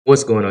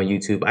What's going on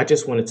YouTube? I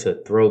just wanted to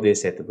throw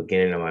this at the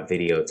beginning of my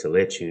video to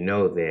let you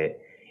know that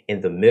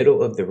in the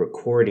middle of the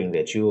recording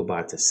that you're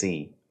about to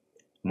see,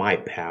 my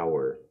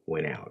power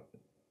went out.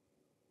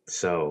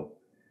 So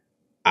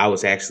I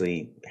was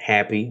actually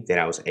happy that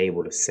I was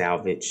able to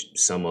salvage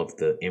some of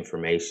the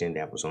information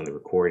that was on the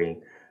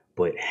recording,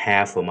 but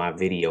half of my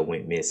video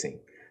went missing.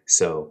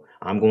 So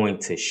I'm going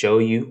to show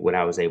you what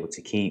I was able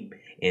to keep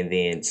and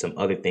then some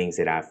other things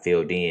that I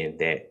filled in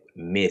that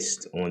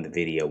missed on the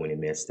video when it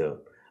messed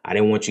up. I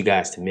didn't want you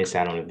guys to miss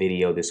out on the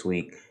video this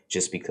week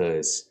just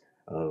because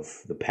of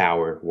the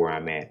power where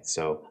I'm at.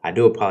 So I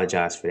do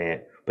apologize for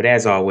that. But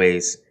as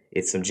always,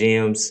 it's some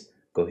gems.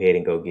 Go ahead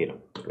and go get them.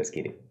 Let's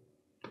get it.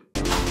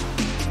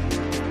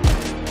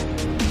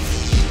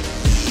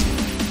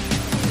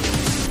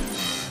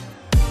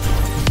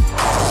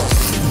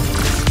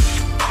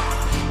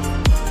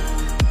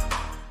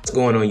 What's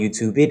going on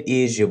YouTube? It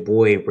is your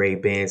boy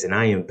Rayy Bannzz, and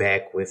I am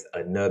back with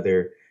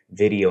another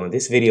video. And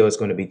this video is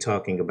going to be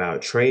talking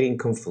about trading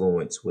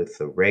confluence with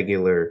the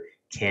regular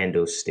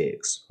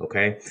candlesticks.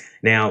 Okay,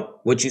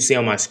 now what you see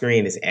on my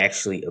screen is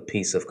actually a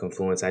piece of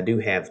confluence. I do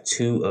have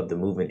two of the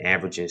moving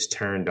averages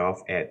turned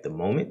off at the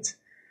moment,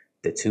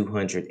 the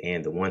 200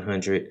 and the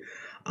 100.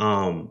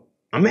 I'm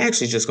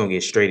actually just going to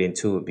get straight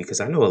into it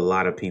because I know a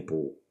lot of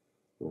people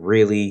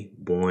really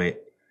want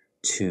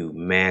to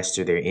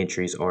master their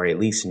entries or at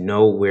least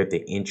know where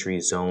the entry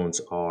zones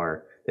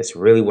are. That's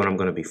really what I'm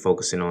going to be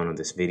focusing on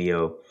this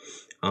video.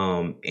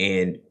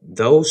 And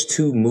those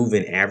two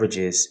moving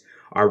averages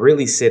are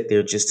really set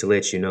there just to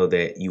let you know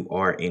that you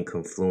are in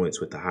confluence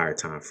with the higher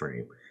time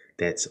frame.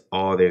 That's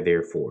all they're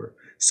there for.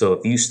 So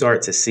if you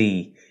start to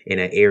see in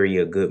an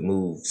area good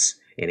moves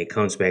and it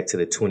comes back to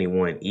the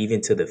 21,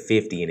 even to the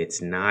 50, and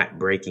it's not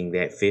breaking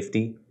that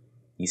 50,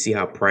 you see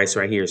how price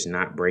right here is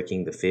not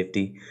breaking the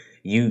 50.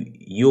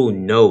 You'll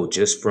know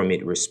just from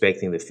it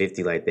respecting the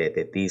 50 like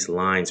that these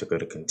lines are going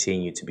to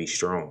continue to be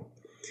strong.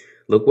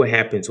 Look what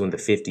happens when the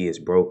 50 is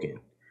broken.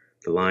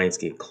 The lines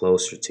get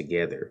closer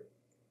together.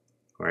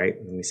 All right,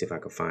 let me see if I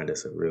can find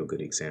us a real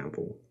good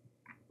example.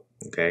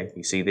 Okay,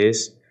 you see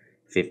this?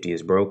 50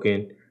 is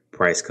broken.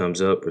 Price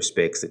comes up,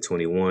 respects the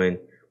 21,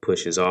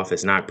 pushes off.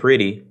 It's not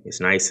pretty. It's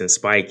nice and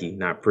spiky,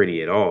 not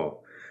pretty at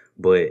all.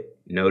 But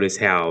notice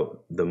how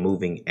the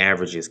moving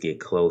averages get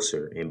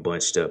closer and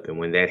bunched up. And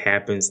when that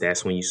happens,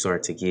 that's when you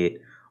start to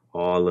get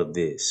all of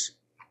this.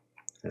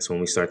 That's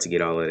when we start to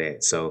get all of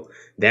that. So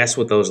that's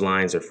what those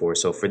lines are for.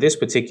 So for this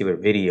particular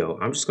video,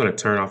 I'm just going to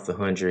turn off the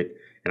 100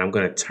 and I'm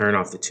going to turn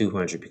off the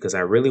 200 because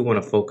I really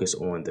want to focus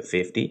on the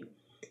 50,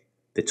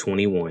 the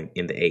 21,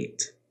 and the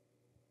 8.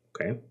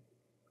 Okay.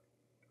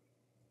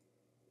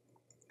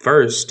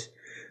 First,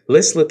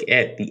 let's look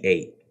at the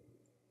 8.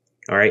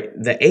 All right,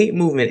 the 8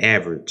 movement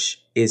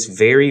average is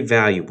very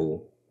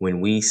valuable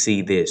when we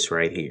see this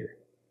right here.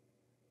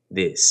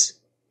 This.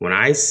 When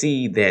I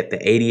see that the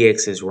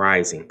ADX is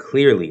rising,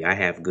 clearly I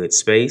have good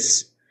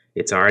space.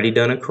 It's already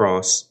done a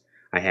cross.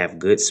 I have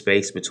good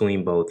space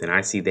between both, and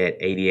I see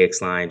that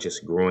ADX line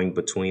just growing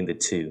between the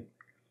two.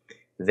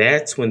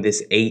 That's when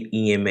this 8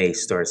 EMA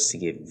starts to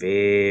get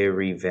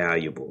very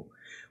valuable,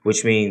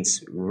 which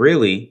means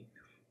really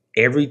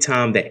every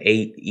time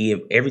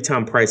every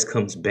time price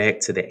comes back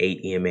to the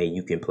 8 EMA,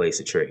 you can place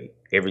a trade.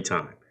 Every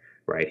time.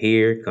 Right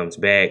here, comes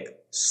back,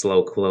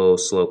 slow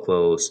close,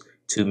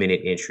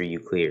 2-minute entry, you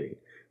clear it.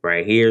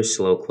 Right here,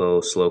 slow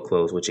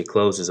close, which it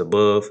closes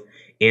above,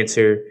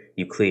 enter,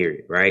 you clear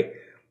it, right?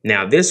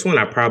 Now, this one,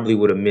 I probably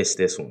would have missed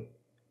this one.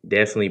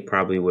 Definitely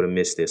probably would have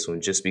missed this one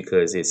just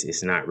because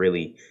it's not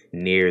really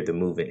near the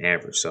moving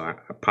average. So I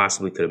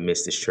possibly could have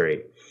missed this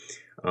trade.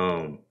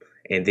 And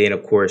then,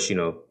 of course, you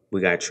know, we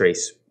got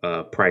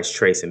price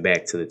tracing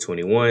back to the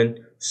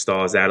 21,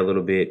 stalls out a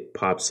little bit,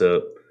 pops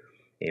up,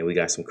 and we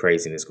got some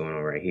craziness going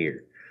on right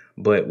here.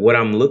 But what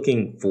I'm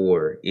looking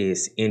for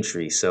is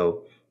entry.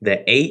 So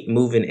the 8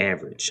 moving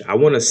average, I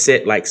want to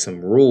set like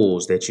some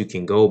rules that you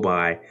can go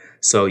by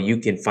so you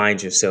can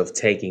find yourself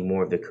taking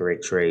more of the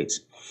correct trades.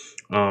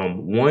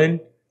 One,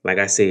 like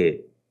I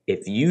said,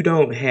 if you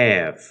don't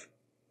have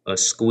a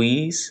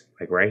squeeze,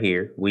 like right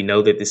here, we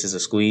know that this is a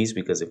squeeze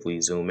because if we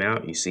zoom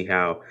out, you see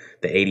how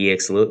the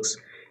ADX looks.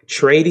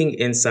 Trading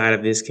inside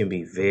of this can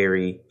be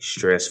very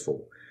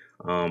stressful.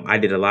 I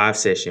did a live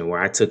session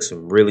where I took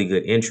some really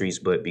good entries,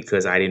 but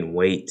because I didn't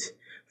wait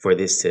for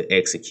this to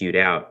execute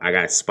out, I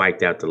got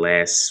spiked out the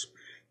last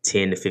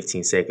 10 to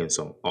 15 seconds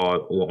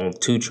on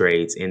 2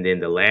 trades. And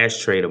then the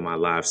last trade of my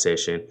live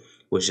session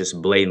was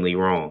just blatantly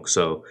wrong.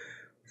 So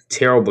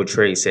terrible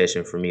trade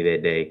session for me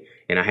that day.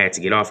 And I had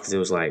to get off because it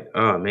was like,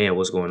 oh man,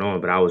 what's going on?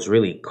 But I was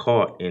really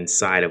caught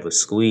inside of a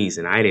squeeze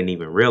and I didn't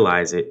even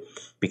realize it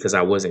because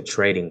I wasn't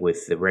trading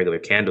with the regular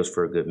candles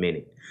for a good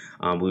minute.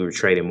 We were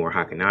trading more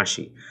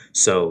Hakanashi.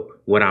 So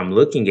what I'm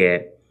looking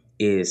at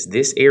is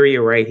this area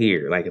right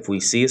here. Like if we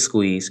see a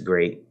squeeze,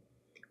 great.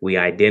 We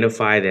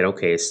identify that,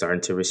 okay, it's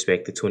starting to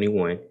respect the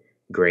 21.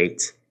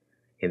 Great.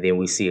 And then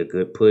we see a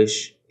good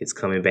push. It's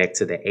coming back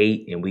to the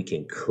 8 and we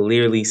can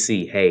clearly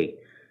see, hey,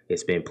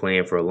 it's been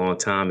playing for a long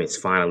time. It's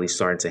finally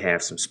starting to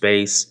have some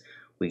space.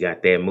 We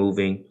got that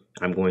moving.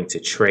 I'm going to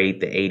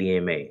trade the 80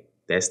 MA.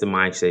 That's the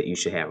mindset you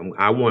should have.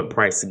 I want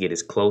price to get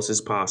as close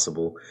as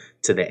possible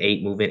to the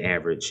 8 moving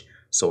average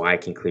so I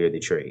can clear the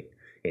trade.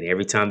 And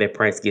every time that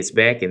price gets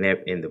back and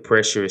the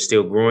pressure is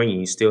still growing and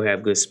you still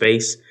have good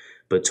space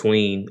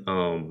between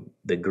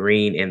the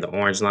green and the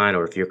orange line,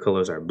 or if your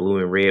colors are blue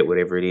and red,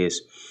 whatever it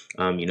is,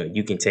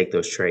 you can take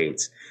those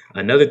trades.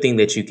 Another thing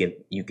that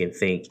you can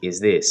think is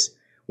this: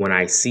 when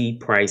I see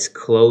price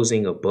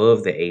closing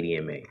above the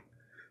 80 MA.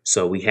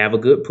 So we have a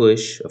good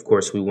push. Of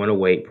course, we want to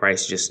wait.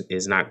 Price just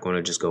is not going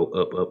to just go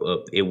up, up,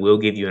 up. It will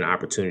give you an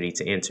opportunity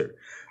to enter.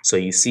 So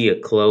you see a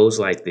close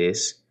like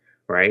this,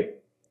 right?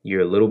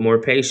 You're a little more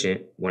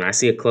patient. When I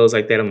see a close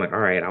like that, I'm like, all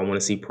right, I want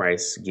to see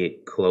price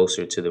get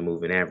closer to the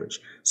moving average.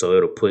 So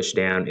it'll push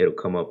down. It'll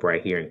come up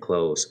right here and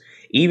close.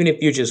 Even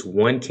if you're just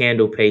one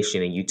candle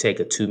patient and you take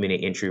a 2-minute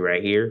entry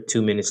right here,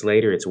 2 minutes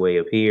later, it's way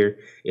up here.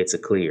 It's a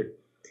clear.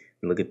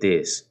 Look at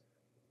this.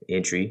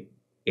 Entry,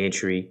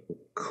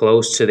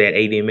 close to that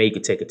 80 MA. You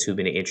can take a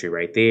 2-minute entry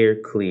right there,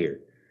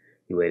 clear.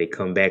 You let it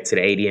come back to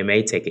the 80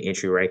 MA, take an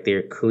entry right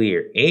there,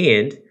 clear.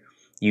 And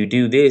you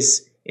do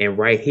this, and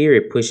right here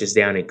it pushes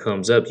down and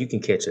comes up. You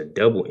can catch a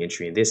double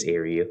entry in this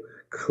area,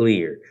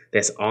 clear.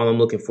 That's all I'm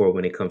looking for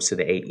when it comes to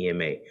the 8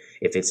 EMA.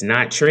 If it's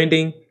not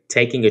trending,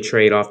 taking a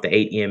trade off the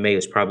 8 EMA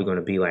is probably going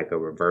to be like a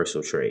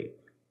reversal trade.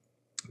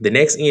 The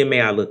next EMA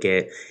I look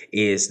at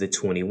is the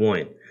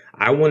 21.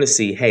 I want to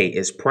see, hey,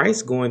 is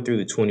price going through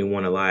the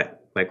 21 a lot?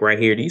 Like right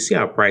here, do you see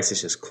how price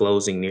is just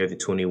closing near the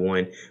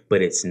 21,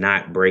 but it's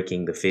not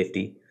breaking the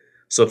 50?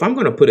 So if I'm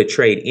going to put a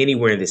trade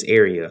anywhere in this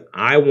area,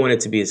 I want it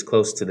to be as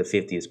close to the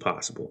 50 as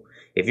possible.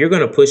 If you're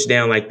going to push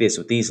down like this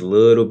with these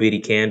little bitty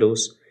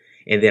candles,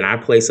 and then I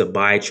place a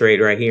buy trade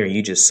right here and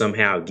you just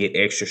somehow get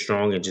extra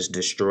strong and just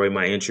destroy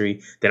my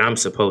entry, then I'm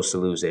supposed to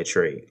lose that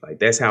trade. Like,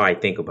 that's how I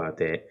think about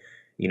that,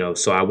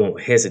 so I won't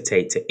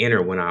hesitate to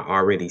enter when I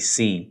already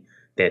see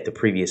that the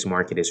previous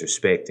market is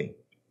respecting,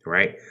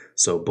 right?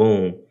 So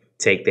boom,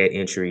 take that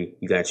entry.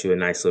 You got you a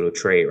nice little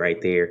trade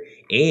right there.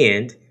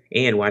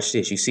 And watch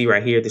this. You see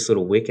right here, this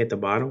little wick at the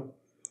bottom,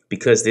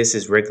 because this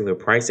is regular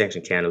price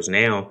action candles.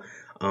 Now,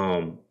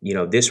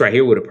 this right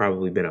here would have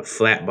probably been a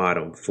flat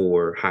bottom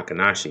for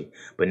Hakanashi,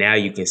 but now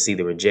you can see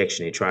the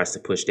rejection. It tries to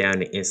push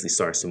down and instantly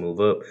starts to move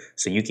up.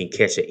 So you can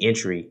catch an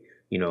entry,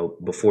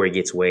 before it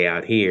gets way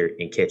out here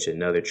and catch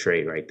another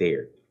trade right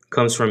there.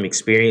 Comes from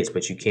experience,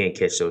 but you can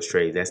catch those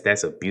trades.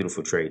 That's a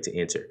beautiful trade to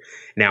enter.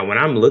 Now, when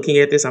I'm looking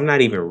at this, I'm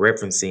not even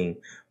referencing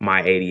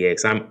my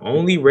ADX. I'm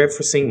only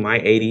referencing my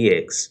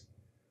ADX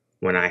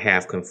when I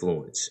have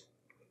confluence.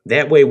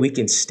 That way we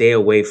can stay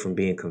away from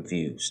being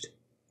confused.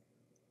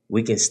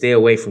 We can stay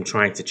away from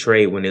trying to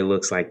trade when it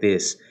looks like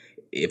this.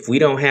 If we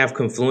don't have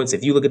confluence,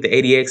 if you look at the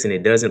ADX and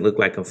it doesn't look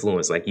like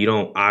confluence, like you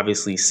don't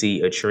obviously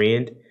see a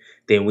trend,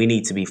 then we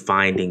need to be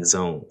finding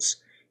zones.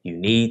 You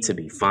need to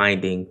be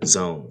finding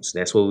zones.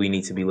 That's what we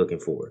need to be looking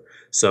for.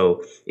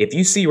 So if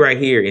you see right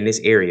here in this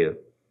area,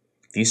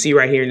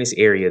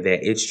 that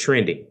it's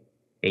trending,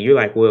 and you're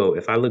like, well,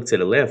 if I look to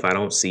the left, I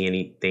don't see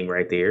anything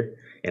right there.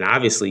 And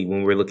obviously,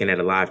 when we're looking at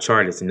a live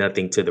chart, it's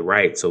nothing to the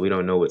right, so we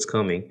don't know what's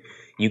coming.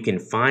 You can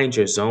find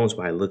your zones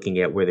by looking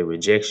at where the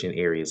rejection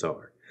areas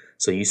are.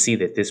 So you see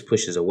that this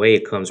pushes away,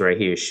 it comes right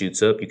here,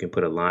 shoots up. You can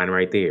put a line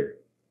right there,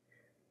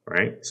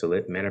 right? So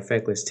matter of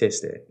fact, let's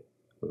test that.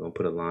 We're going to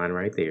put a line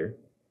right there.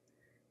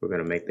 We're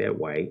going to make that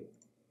white,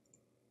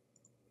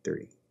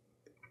 3.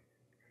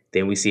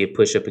 Then we see it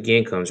push up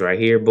again, comes right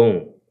here,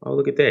 boom. Oh,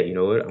 look at that. You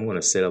know what? I'm going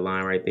to set a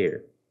line right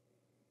there.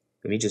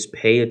 Let me just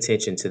pay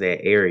attention to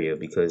that area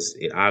because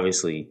it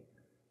obviously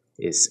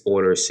is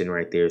order sitting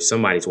right there.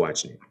 Somebody's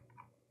watching it.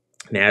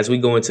 Now, as we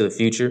go into the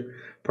future,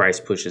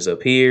 price pushes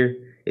up here.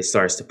 It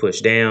starts to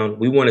push down.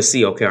 We want to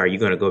see, okay, are you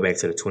going to go back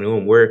to the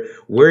 21?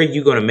 Where are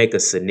you going to make a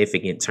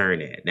significant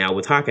turn at? Now,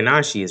 with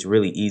Hakanashi, it's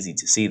really easy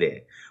to see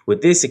that.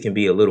 With this, it can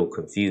be a little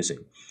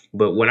confusing.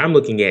 But what I'm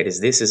looking at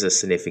is this is a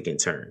significant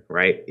turn,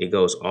 right? It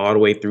goes all the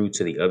way through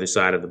to the other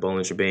side of the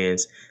Bollinger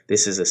Bands.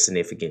 This is a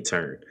significant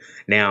turn.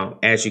 Now,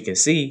 as you can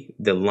see,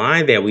 the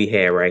line that we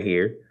had right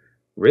here,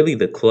 really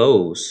the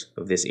close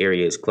of this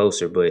area is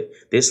closer, but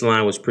this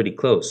line was pretty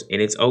close.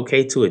 And it's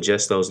okay to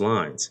adjust those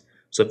lines.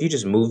 So if you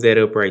just move that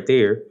up right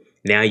there,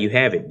 now you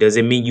have it. Does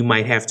it mean you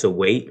might have to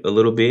wait a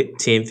little bit,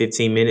 10,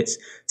 15 minutes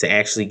to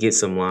actually get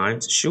some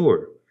lines?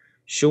 Sure,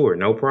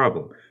 no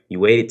problem. You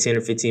waited 10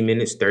 or 15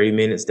 minutes, 30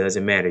 minutes,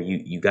 doesn't matter.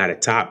 You got a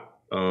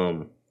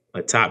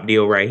top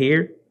deal right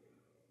here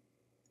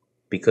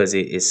because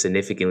it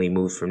significantly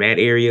moves from that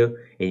area,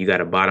 and you got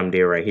a bottom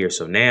deal right here.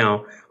 So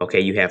now, okay,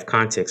 you have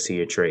context to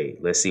your trade.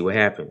 Let's see what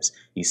happens.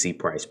 You see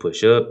price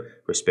push up,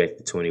 respect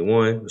the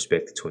 21,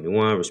 respect the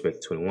 21,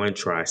 respect the 21,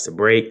 tries to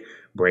break,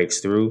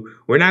 breaks through.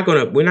 We're not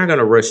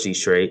gonna rush these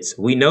trades.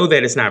 We know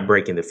that it's not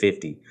breaking the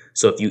 50.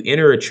 So if you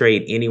enter a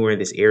trade anywhere in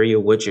this area,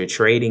 what you're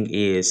trading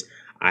is,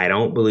 I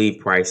don't believe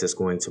price is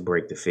going to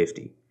break the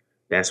 50.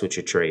 That's what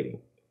you're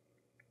trading.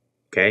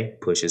 Okay,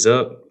 pushes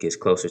up, gets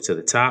closer to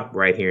the top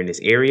right here in this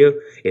area.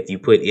 If you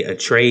put a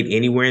trade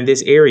anywhere in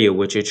this area,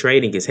 what you're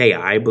trading is, hey,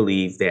 I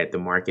believe that the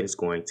market is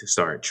going to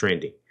start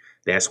trending.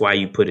 That's why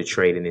you put a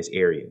trade in this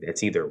area.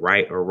 That's either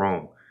right or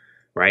wrong,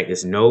 right?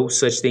 There's no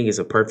such thing as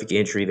a perfect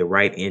entry, the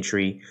right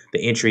entry,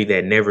 the entry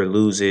that never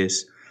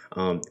loses.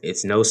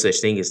 It's no such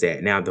thing as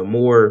that. Now, the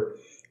more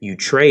you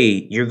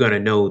trade, you're going to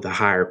know the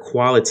higher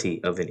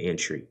quality of an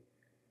entry.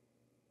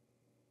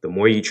 The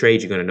more you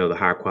trade, you're going to know the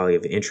higher quality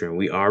of the entry. And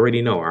we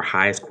already know our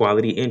highest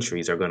quality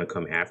entries are going to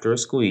come after a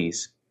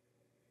squeeze.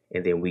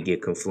 And then we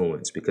get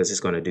confluence because it's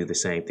going to do the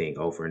same thing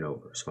over and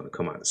over. It's going to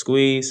come out the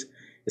squeeze.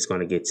 It's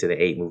going to get to the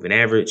 8 moving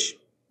average.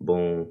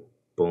 Boom,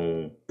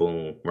 boom,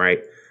 boom, right?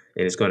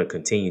 And it's going to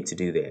continue to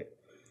do that.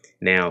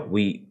 Now,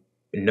 we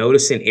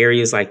notice in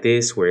areas like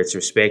this where it's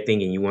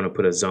respecting and you want to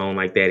put a zone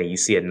like that and you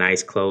see a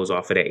nice close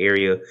off of that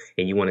area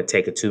and you want to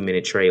take a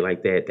 2-minute trade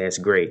like that, that's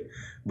great.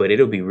 But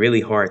it'll be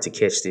really hard to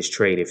catch this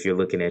trade if you're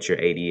looking at your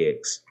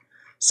ADX.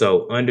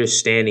 So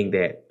understanding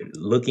that,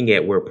 looking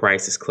at where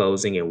price is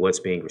closing and what's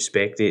being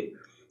respected,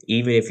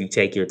 even if you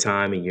take your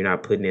time and you're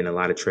not putting in a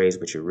lot of trades,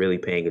 but you're really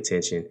paying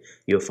attention,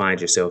 you'll find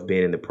yourself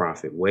being in the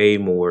profit way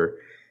more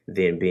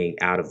than being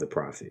out of the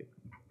profit.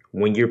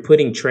 When you're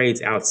putting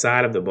trades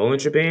outside of the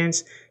Bollinger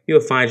Bands, you'll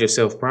find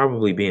yourself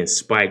probably being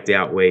spiked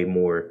out way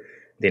more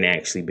than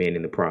actually being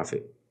in the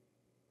profit.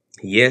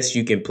 Yes,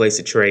 you can place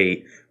a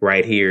trade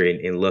right here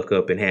and look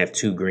up and have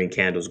 2 green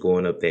candles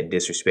going up that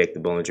disrespect the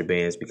Bollinger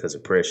Bands because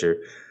of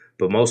pressure.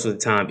 But most of the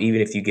time,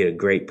 even if you get a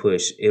great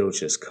push, it'll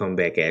just come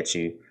back at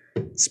you,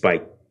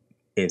 spike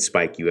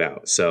you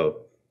out.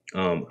 So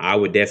I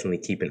would definitely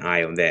keep an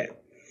eye on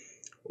that.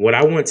 What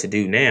I want to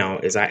do now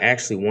is I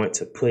actually want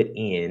to put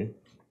in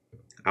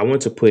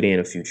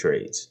a few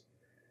trades.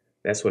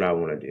 That's what I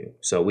want to do.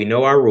 So we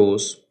know our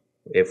rules.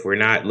 If we're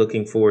not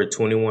looking for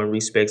 21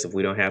 respects, if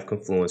we don't have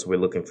confluence, we're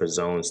looking for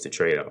zones to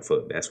trade off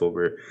of. That's what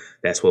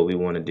we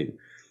want to do.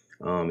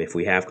 If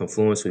we have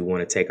confluence, we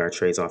want to take our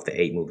trades off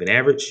the 8 moving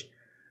average,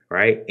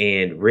 right?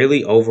 And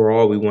really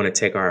overall, we want to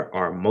take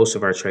our most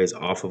of our trades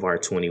off of our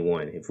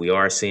 21. If we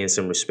are seeing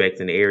some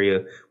respect in the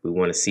area, we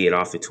want to see it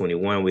off the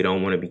 21. We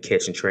don't want to be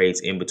catching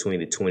trades in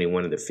between the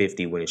 21 and the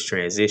 50 when it's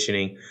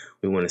transitioning.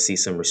 We want to see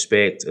some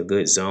respect, a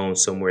good zone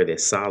somewhere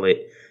that's solid,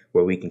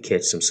 where we can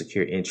catch some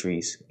secure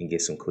entries and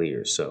get some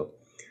clears. So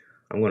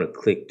I'm going to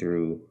click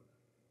through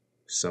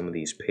some of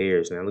these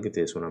pairs. Now look at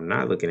this. When I'm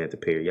not looking at the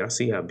pair, y'all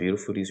see how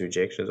beautiful these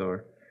rejections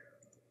are?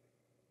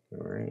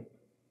 All right.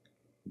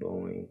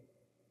 Boeing.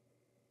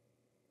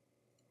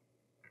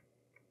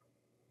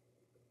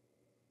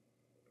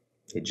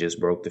 It just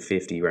broke the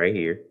 50 right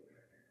here.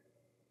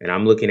 And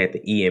I'm looking at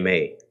the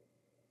EMA.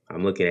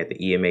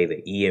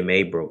 The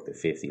EMA broke the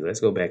 50. Let's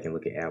go back and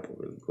look at Apple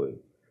really quick.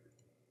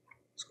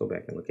 Let's go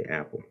back and look at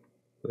Apple.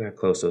 Look how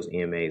close those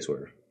EMAs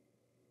were.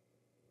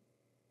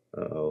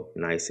 Uh-oh,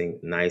 nice,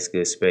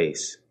 good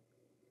space.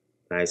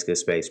 Nice, good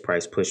space.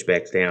 Price pushed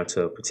back down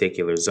to a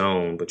particular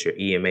zone, but your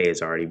EMA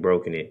has already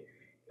broken it.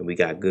 And we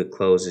got good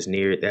closes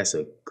near it. That's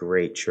a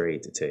great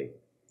trade to take.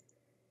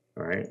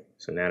 All right,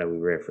 so now that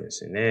we're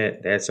referencing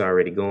that, that's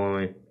already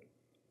going.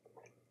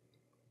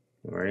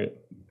 All right,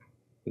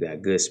 we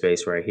got good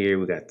space right here.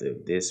 We got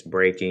this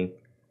breaking.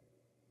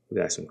 We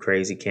got some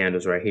crazy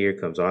candles right here.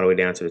 Comes all the way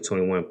down to the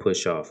 21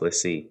 push off.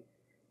 Let's see.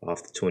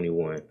 Off the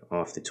 21.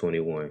 Off the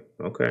 21.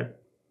 Okay.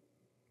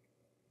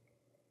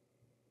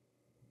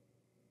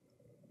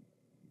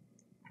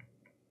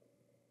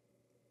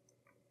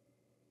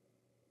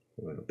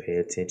 We're going to pay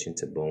attention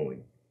to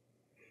Boeing.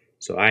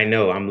 So I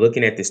know I'm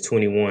looking at this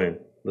 21.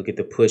 Look at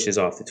the pushes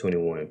off the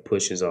 21.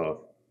 Pushes off.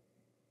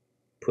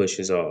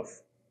 Pushes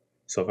off.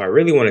 So if I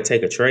really want to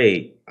take a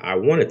trade, I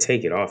want to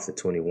take it off the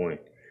 21.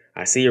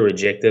 I see a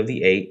reject of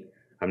the 8.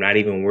 I'm not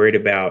even worried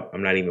about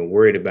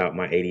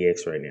my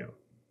ADX right now.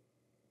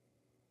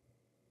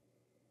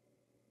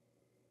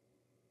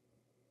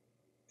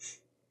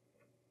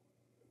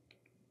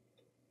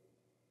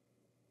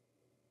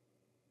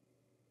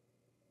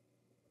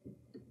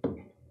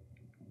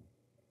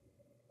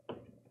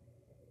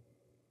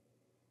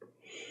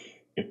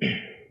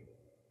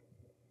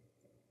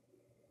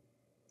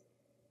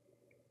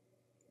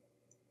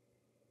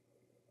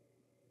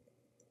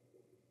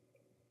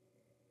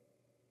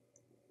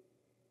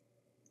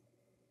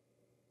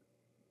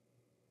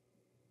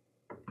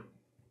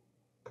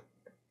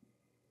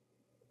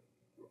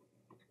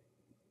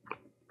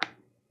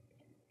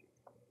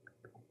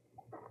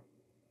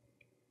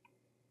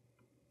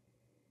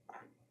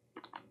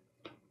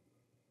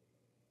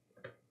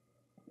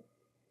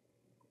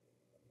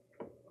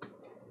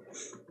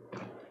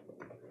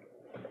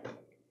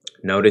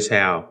 Notice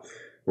how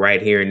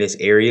right here in this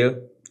area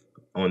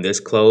on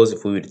this close,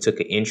 if we would have took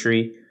an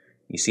entry,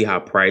 you see how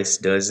price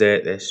does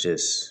that? That's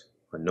just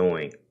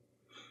annoying.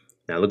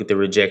 Now look at the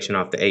rejection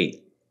off the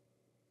 8.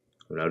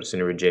 I'm noticing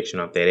the rejection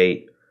off that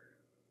 8.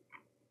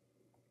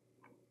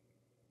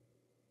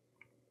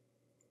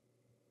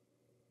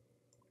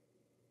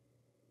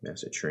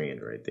 That's a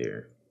trend right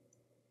there.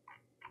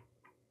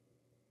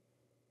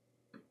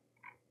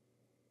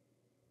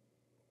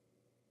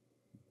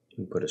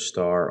 You put a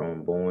star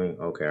on Boeing.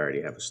 Okay, I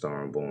already have a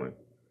star on Boeing.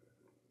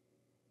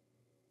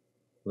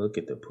 Look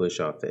at the push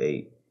off the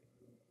 8.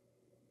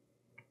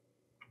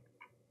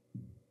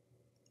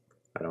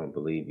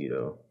 don't believe you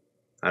though.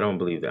 I don't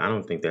believe that. I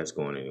don't think that's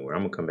going anywhere.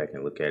 I'm gonna come back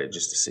and look at it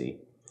just to see.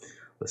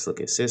 Let's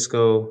look at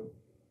Cisco,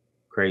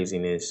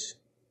 craziness,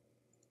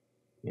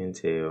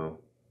 Intel.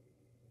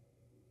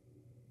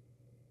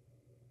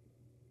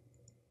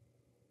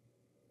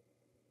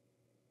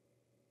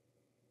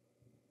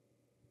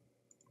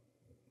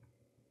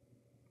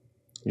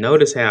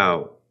 Notice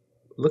how,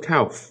 look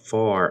how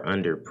far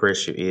under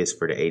pressure is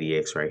for the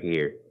ADX right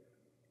here.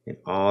 And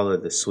all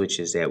of the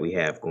switches that we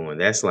have going.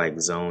 That's like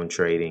zone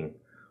trading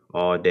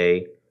all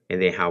day.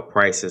 And then how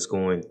price is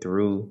going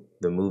through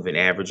the moving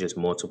averages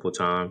multiple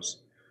times.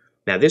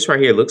 Now this right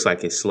here looks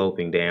like it's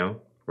sloping down,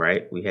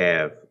 right? We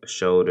have a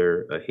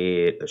shoulder, a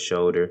head, a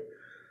shoulder.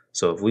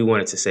 So if we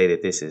wanted to say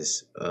that this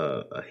is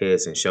a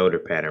heads and shoulder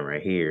pattern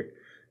right here,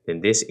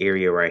 then this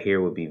area right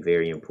here would be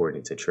very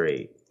important to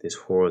trade. This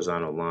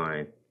horizontal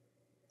line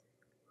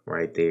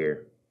right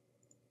there.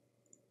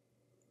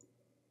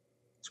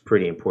 It's a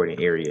pretty important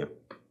area.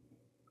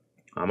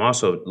 I'm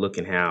also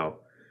looking how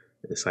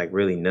it's like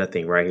really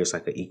nothing right here. It's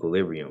like an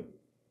equilibrium.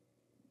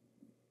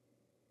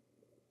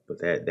 But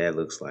that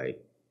looks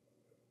like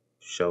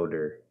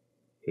shoulder,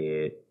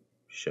 head,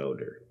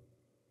 shoulder,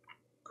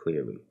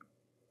 clearly.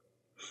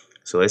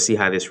 So let's see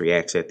how this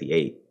reacts at the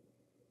 8.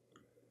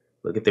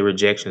 Look at the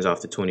rejections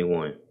off the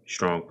 21.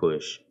 Strong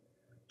push,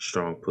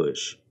 strong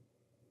push.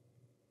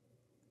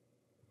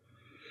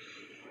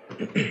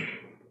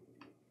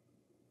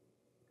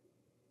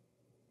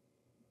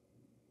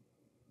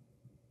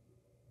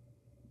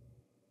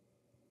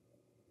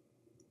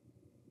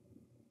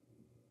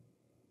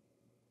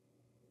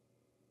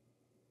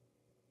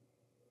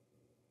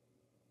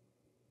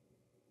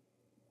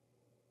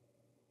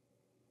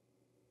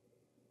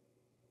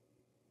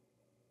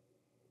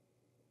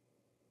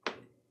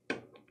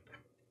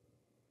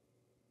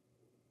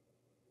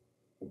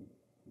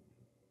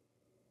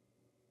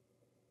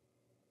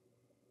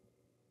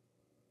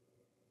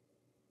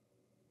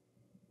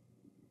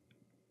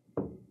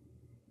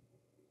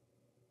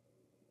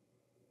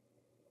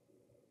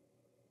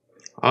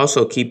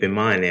 Also keep in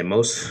mind that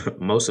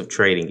most of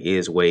trading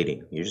is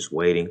waiting. You're just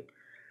waiting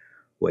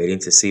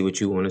to see what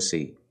you want to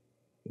see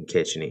and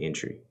catching an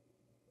entry.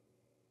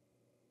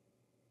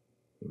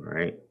 All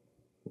right.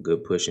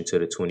 Good push into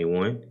the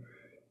 21.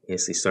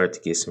 Instantly start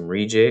to get some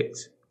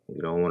rejects. We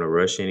don't want to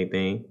rush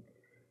anything.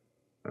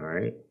 All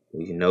right.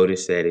 We can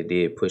notice that it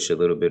did push a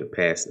little bit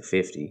past the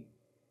 50.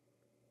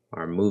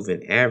 Our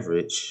moving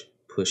average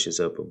pushes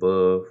up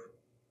above,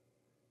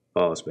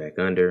 falls back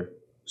under.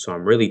 So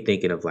I'm really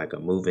thinking of like a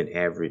moving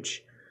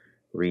average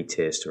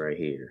retest right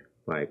here.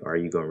 Like, are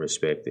you going to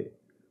respect it?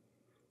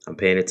 I'm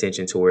paying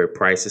attention to where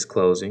price is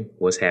closing,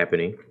 what's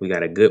happening. We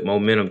got a good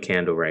momentum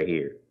candle right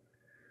here.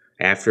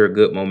 After a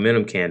good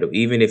momentum candle,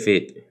 even if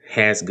it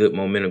has good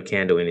momentum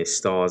candle and it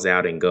stalls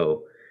out and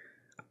go,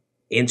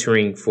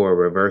 entering for a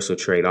reversal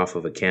trade off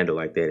of a candle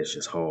like that is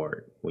just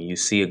hard. When you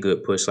see a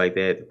good push like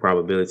that, the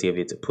probability of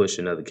it to push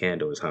another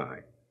candle is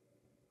high.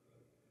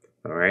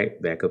 All right,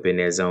 back up in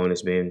that zone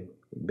has been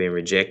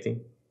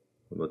rejecting.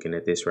 I'm looking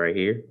at this right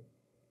here.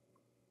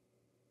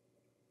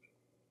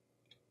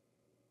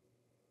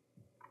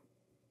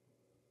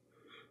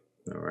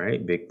 All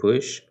right, big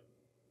push.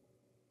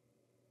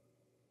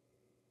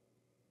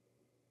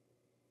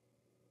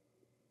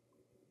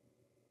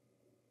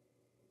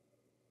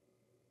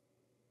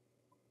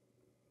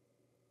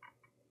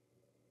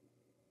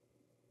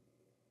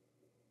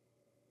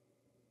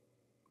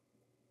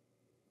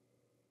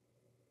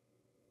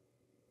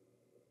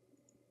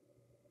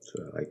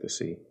 So I like to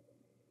see.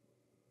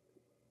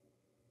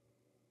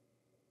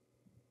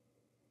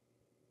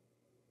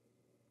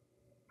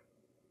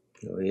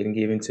 Go ahead and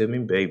give it to me,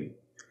 baby.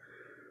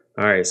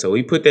 All right, so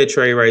we put that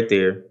trade right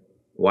there.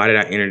 Why did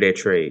I enter that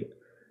trade?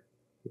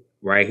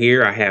 Right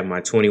here, I have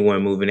my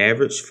 21 moving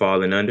average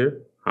falling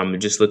under. I'm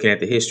just looking at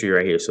the history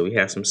right here. So we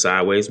have some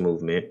sideways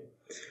movement.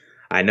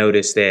 I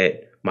noticed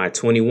that my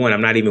 21,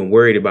 I'm not even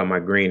worried about my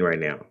green right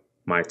now.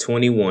 My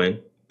 21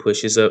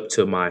 pushes up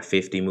to my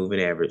 50 moving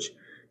average,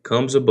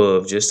 comes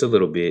above just a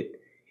little bit,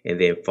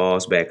 and then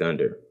falls back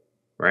under,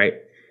 right?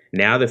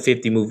 Now the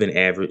 50 moving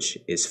average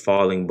is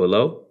falling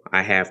below.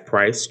 I have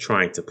price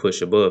trying to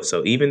push above.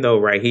 So even though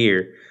right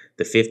here,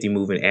 the 50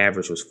 moving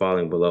average was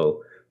falling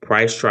below,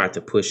 price tried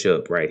to push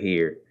up right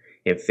here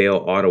and fell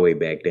all the way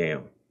back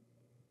down.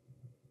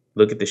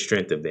 Look at the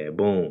strength of that.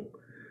 Boom,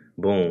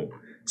 boom.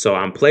 So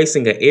I'm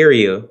placing an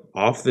area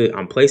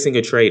I'm placing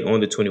a trade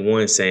on the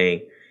 21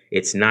 saying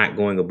it's not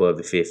going above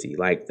the 50.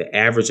 Like the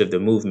average of the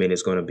movement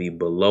is going to be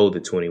below the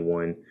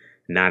 21,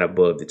 not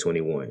above the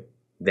 21.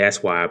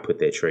 That's why I put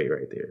that trade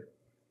right there.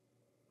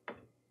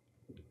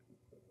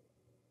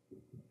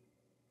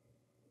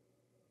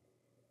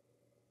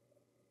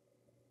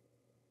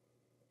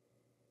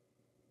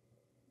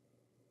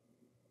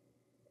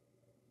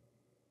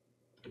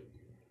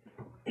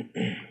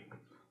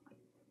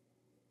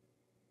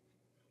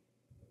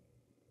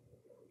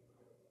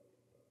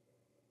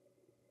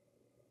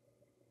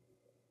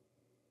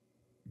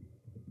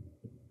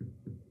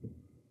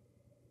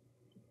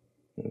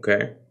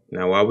 Okay.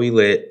 Now, while we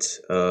let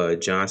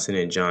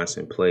Johnson &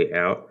 Johnson play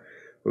out,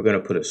 we're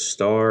going to put a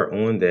star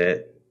on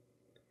that.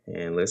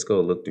 And let's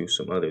go look through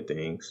some other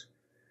things.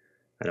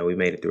 I know we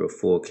made it through a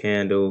full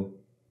candle.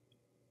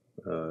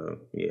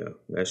 Yeah,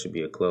 that should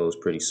be a close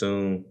pretty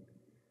soon.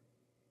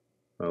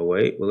 Oh,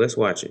 wait. Well, let's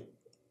watch it.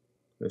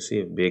 Let's see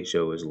if Big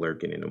Joe is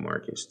lurking in the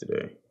markets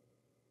today.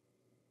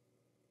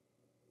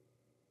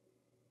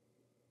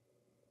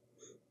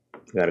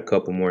 Got a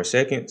couple more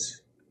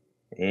seconds.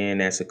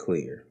 And that's a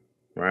clear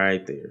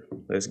right there.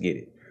 Let's get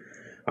it.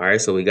 All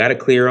right, so we got a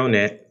clear on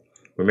that.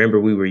 Remember,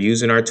 we were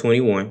using our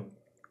 21.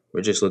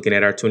 We're just looking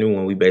at our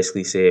 21. We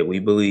basically said we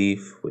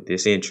believe with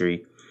this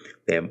entry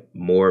that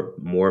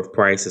more of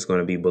price is going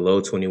to be below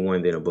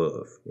 21 than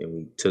above. And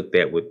we took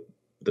that with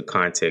the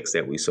context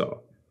that we saw.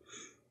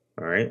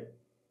 All right.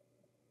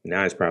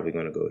 Now it's probably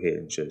going to go ahead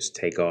and just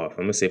take off. I'm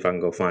going to see if I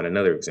can go find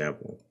another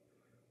example.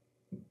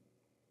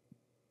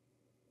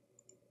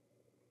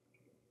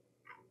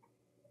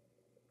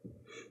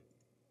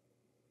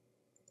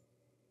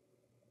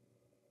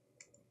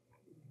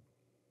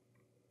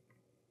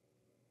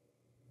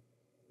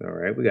 All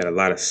right, we got a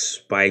lot of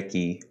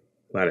spiky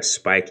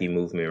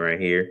movement right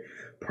here.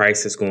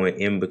 Price is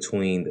going in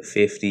between the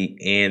 50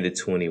 and the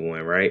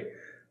 21, right?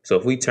 So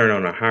if we turn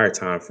on our higher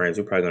time frames,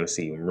 we're probably going to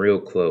see them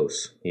real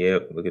close.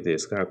 Yep, look at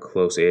this. Look how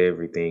close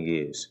everything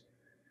is.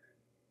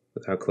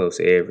 Look how close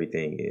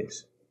everything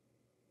is.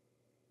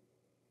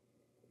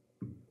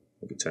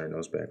 We can turn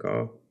those back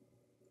off.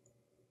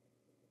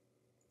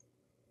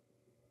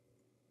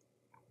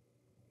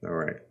 All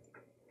right.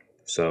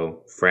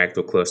 So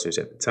fractal clusters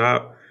at the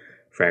top,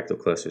 fractal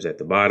clusters at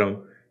the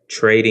bottom.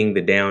 Trading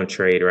the down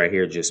trade right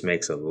here just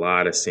makes a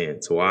lot of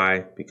sense.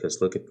 Why?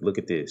 Because look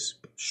at this.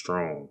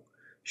 Strong.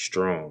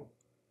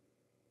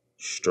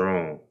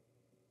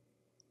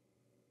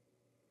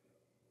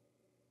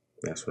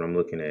 That's what I'm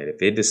looking at.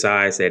 If it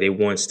decides that it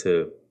wants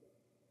to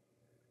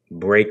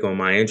break on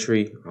my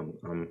entry,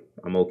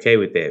 I'm okay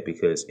with that,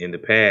 because in the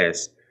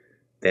past,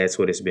 that's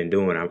what it's been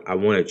doing. I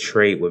want to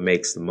trade what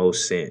makes the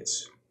most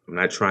sense. I'm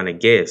not trying to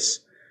guess.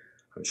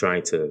 I'm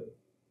trying to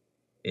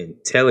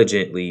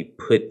intelligently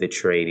put the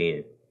trade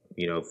in,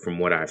 you know, from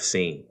what I've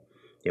seen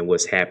and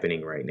what's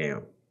happening right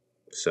now.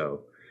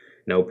 So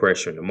no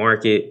pressure in the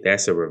market.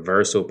 That's a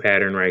reversal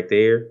pattern right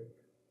there.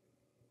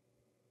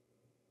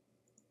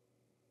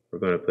 We're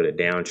going to put a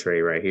down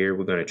trade right here.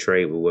 We're going to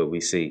trade with what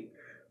we see.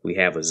 We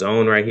have a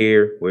zone right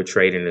here. We're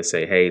trading to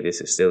say, hey,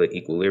 this is still an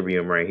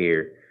equilibrium right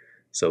here.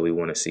 So we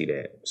want to see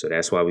that. So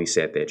that's why we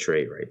set that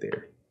trade right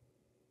there.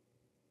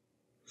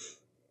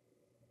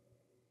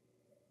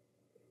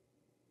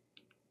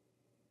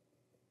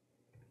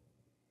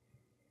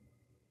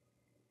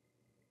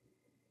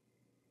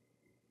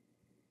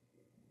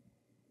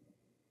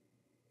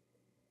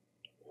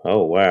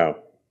 Oh, wow.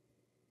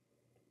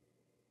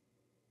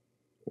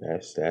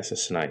 That's a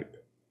snipe.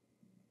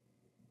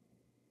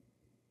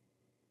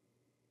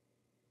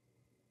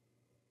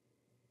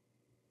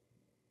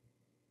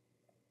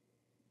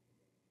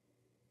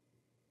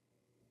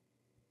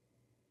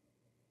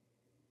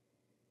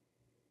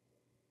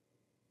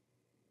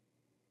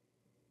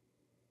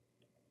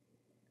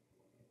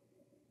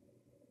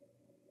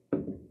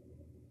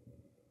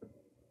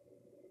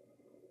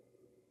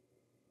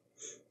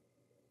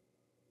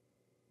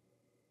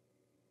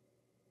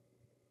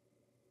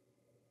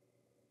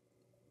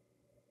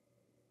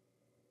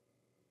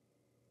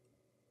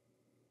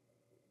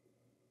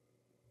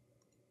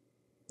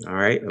 All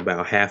right,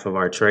 about half of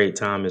our trade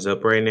time is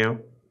up right now.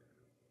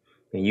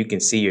 And you can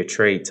see your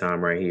trade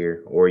time right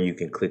here, or you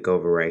can click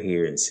over right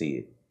here and see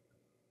it.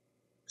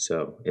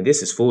 So, and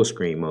this is full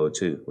screen mode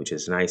too, which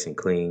is nice and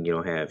clean. You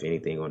don't have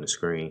anything on the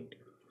screen.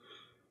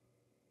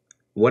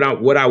 What I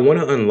want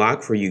to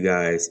unlock for you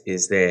guys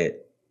is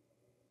that,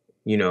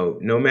 you know,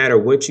 no matter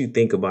what you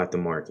think about the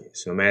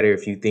markets, no matter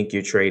if you think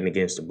you're trading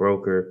against a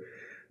broker,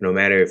 no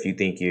matter if you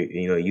think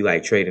you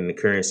like trading the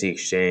currency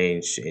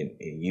exchange and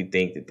you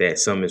think that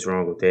something is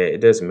wrong with that, it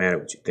doesn't matter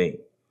what you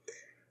think.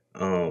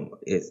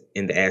 It's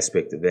in the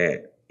aspect of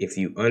that, if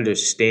you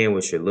understand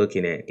what you're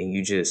looking at and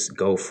you just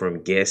go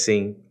from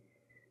guessing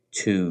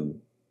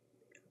to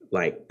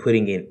like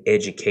putting in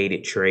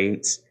educated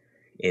trades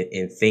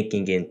and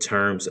thinking in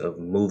terms of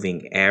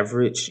moving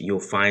average, you'll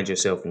find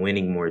yourself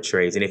winning more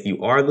trades. And if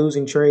you are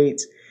losing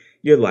trades,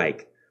 you're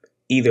like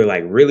either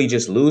like really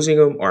just losing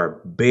them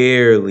or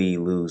barely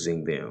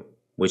losing them,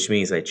 which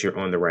means that you're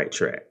on the right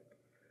track.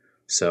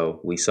 So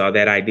we saw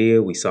that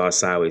idea. We saw a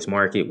sideways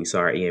market. We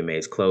saw our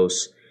EMAs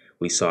close.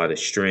 We saw the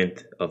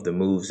strength of the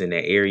moves in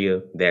that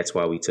area. That's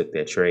why we took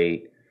that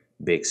trade.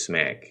 Big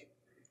smack.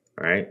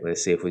 All right,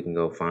 let's see if we can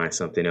go find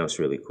something else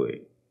really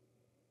quick.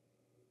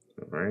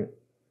 All right.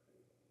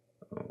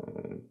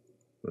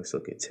 Let's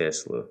look at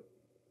Tesla.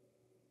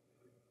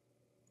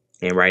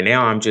 And right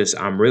now,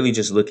 I'm really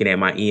just looking at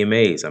my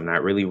EMAs. I'm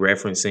not really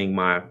referencing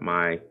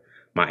my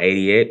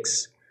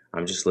ADX.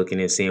 I'm just looking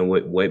and seeing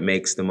what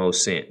makes the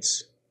most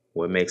sense.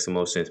 What makes the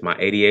most sense? My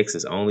ADX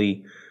is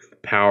only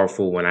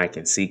powerful when I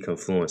can see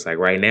confluence. Like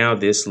right now,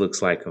 this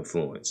looks like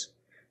confluence.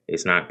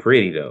 It's not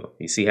pretty though.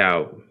 You see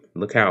how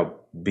Look how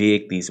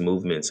big these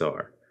movements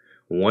are.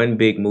 One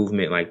big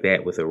movement like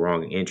that with a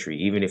wrong entry,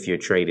 even if your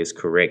trade is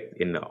correct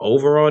in the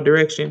overall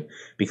direction,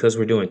 because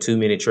we're doing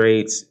 2-minute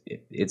trades,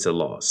 it's a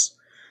loss.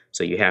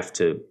 So you have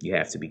to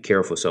be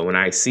careful. So when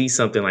I see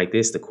something like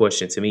this, the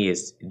question to me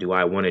is, do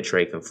I want to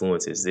trade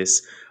confluence? Is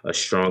this a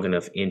strong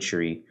enough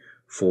entry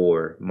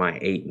for my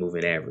 8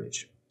 moving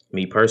average?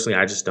 Me personally,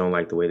 I just don't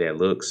like the way that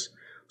looks.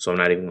 So I'm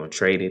not even going to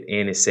trade it.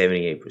 And it's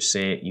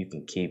 78%. You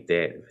can keep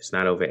that. If it's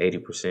not over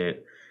 80%,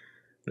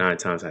 9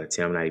 times out of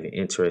 10, I'm not even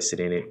interested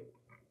in it.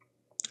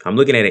 I'm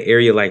looking at an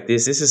area like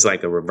this. This is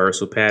like a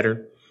reversal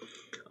pattern.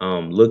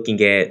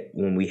 Looking at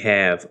when we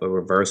have a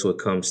reversal,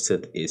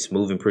 it's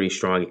moving pretty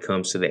strong. It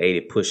comes to the 8,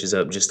 it pushes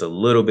up just a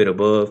little bit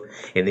above,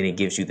 and then it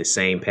gives you the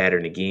same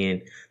pattern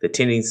again. The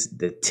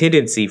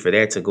tendency for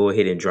that to go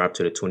ahead and drop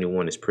to the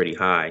 21 is pretty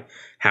high.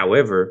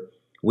 However,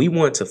 we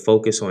want to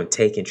focus on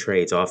taking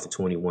trades off the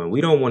 21.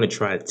 We don't want to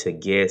try to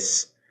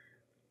guess.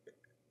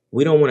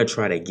 We don't want to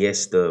try to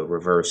guess the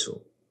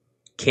reversal.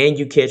 Can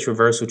you catch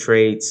reversal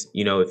trades?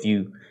 You know, if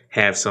you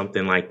have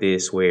something like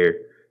this where,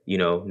 you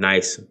know,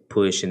 nice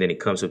push and then it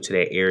comes up to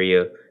that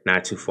area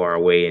not too far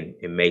away and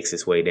it makes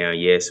its way down.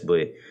 Yes,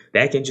 but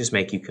that can just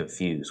make you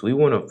confused. We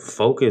want to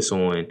focus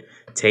on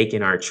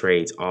taking our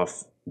trades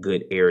off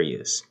good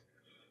areas,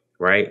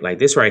 right? Like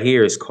this right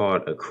here is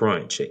called a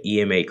crunch, an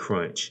EMA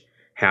crunch.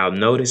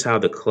 Notice how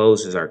the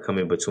closes are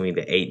coming between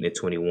the 8 and the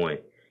 21,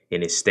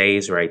 and it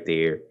stays right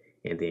there,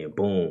 and then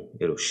boom,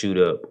 it'll shoot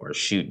up or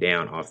shoot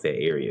down off that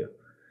area.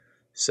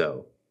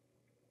 So,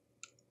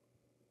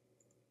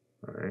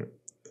 all right,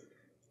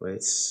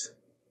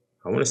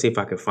 I want to see if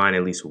I can find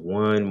at least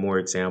one more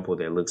example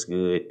that looks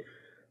good.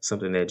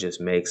 Something that just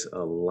makes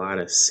a lot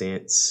of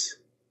sense.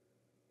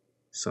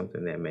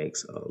 Something that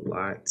makes a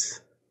lot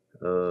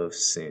of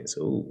sense.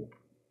 Ooh.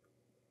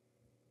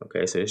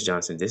 Okay, so this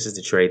Johnson, this is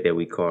the trade that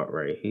we caught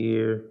right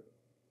here.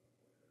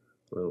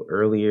 A little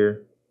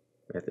earlier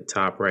at the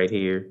top right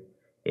here.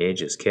 It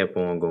just kept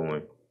on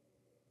going.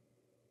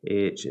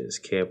 It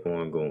just kept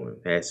on going.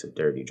 That's a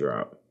dirty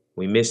drop.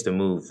 We missed the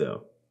move,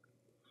 though.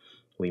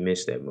 We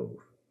missed that move.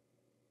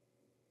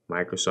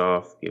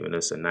 Microsoft giving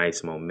us a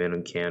nice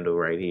momentum candle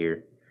right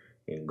here.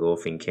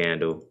 Engulfing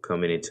candle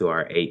coming into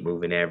our 8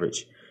 moving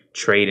average.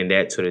 Trading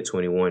that to the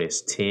 21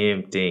 is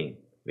tempting.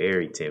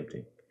 Very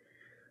tempting.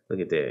 Look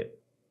at that.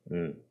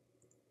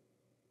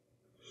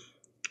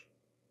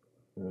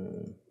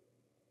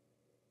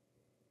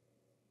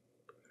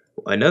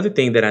 Another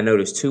thing that I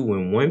noticed too,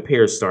 when one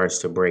pair starts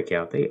to break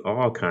out, they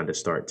all kind of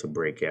start to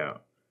break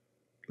out.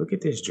 Look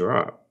at this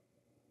drop.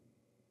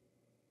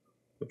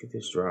 Look at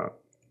this drop.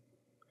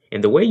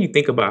 And the way you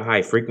think about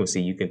high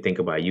frequency, you can think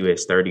about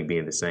US 30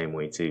 being the same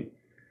way too.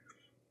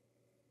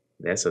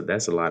 That's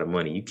a lot of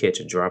money. You catch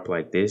a drop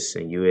like this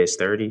in US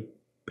 30,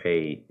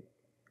 paid.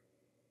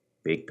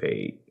 Big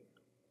paid.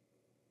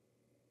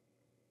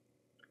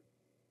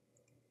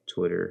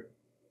 Twitter,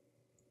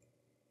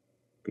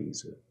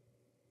 Visa,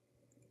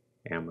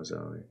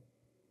 Amazon.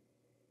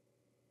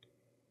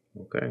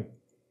 Okay.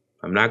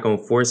 I'm not going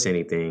to force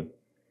anything.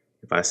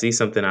 If I see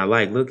something I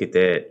like, look at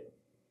that.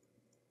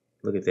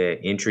 Look at that.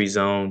 Entry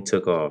zone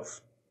took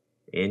off.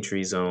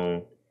 Entry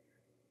zone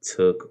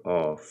took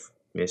off.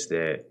 Missed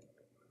that.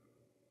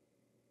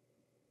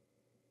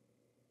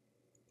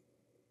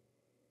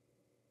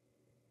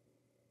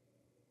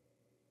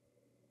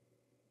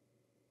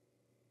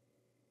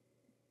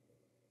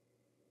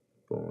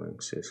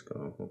 Boeing,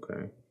 Cisco.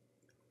 Okay.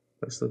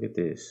 Let's look at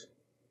this.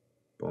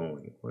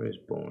 Boeing. What is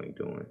Boeing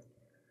doing?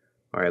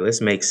 All right, let's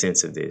make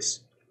sense of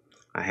this.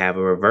 I have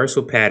a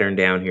reversal pattern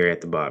down here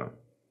at the bottom.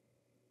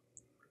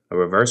 A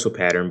reversal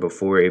pattern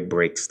before it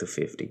breaks the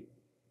 50.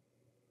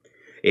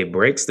 It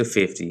breaks the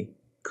 50,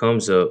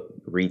 comes up,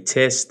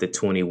 retests the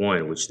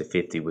 21, which the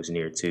 50 was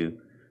near to,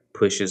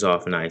 pushes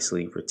off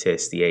nicely,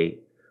 retests the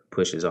 8,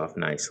 pushes off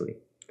nicely.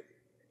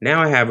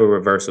 Now I have a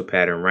reversal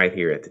pattern right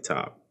here at the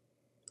top.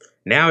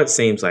 Now it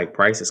seems like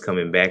price is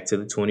coming back to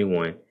the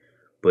 21,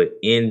 but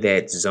in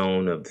that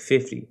zone of the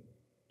 50.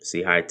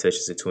 See how it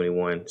touches the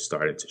 21,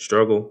 starting to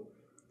struggle.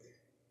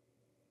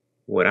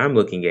 What I'm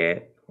looking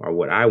at, or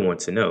what I want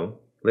to know,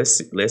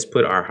 let's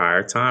put our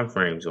higher time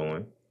frames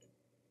on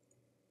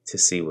to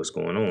see what's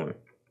going on.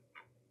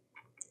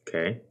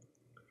 Okay.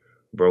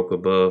 Broke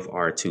above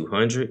our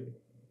 200,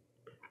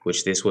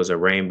 which this was a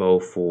rainbow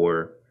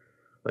for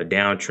a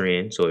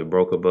downtrend. So it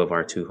broke above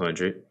our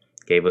 200,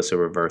 gave us a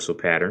reversal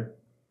pattern.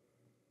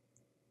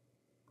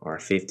 Our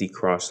 50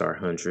 crossed our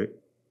 100.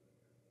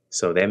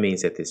 So that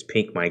means that this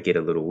pink might get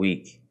a little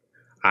weak.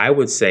 I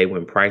would say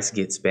when price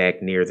gets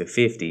back near the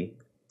 50,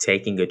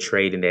 taking a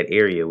trade in that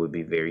area would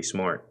be very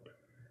smart.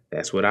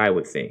 That's what I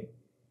would think.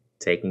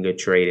 Taking a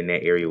trade in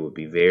that area would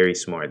be very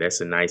smart. That's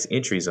a nice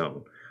entry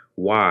zone.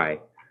 Why?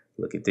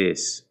 Look at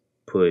this.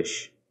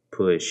 Push,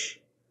 push,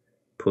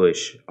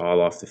 push,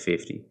 all off the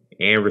 50.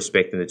 And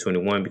respecting the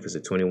 21 because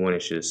the 21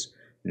 is just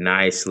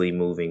nicely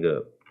moving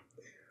up.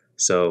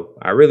 So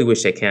I really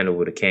wish that candle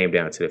would have came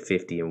down to the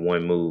 50 in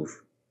one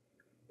move.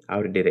 I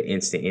would have did an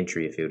instant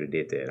entry if it would have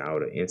did that. I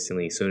would have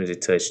instantly, as soon as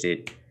it touched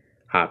it,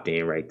 hopped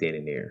in right then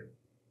and there.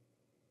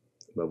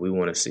 But we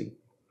want to see.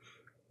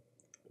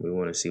 We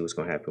want to see what's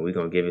going to happen. We're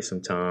going to give it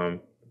some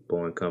time,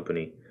 Boeing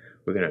Company.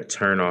 We're going to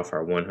turn off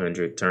our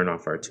 100, turn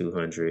off our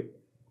 200.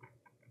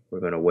 We're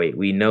going to wait.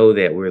 We know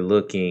that we're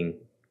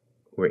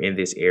in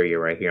this area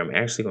right here. I'm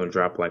actually going to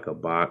drop like a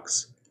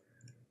box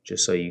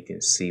just so you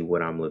can see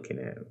what I'm looking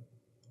at.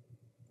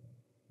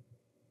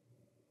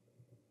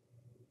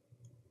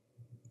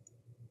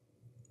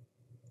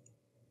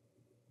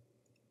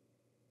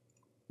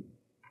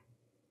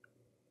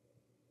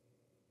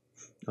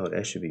 Oh,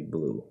 that should be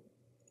blue.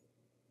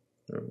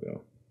 There we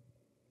go.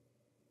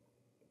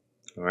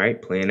 All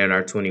right, playing at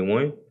our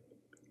 21.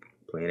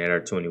 Playing at our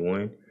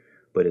 21.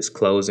 But it's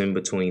closing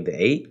between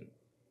the 8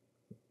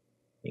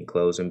 and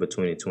closing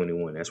between the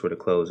 21. That's where the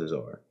closes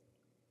are.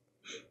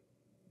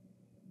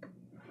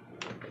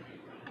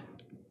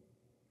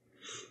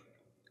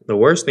 The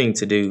worst thing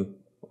to do,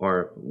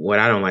 or what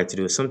I don't like to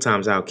do, is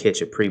sometimes I'll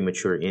catch a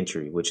premature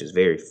entry, which is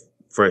very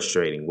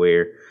frustrating,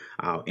 where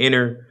I'll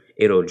enter,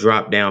 it'll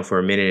drop down for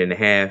a minute and a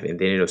half, and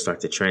then it'll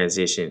start to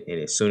transition. And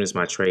as soon as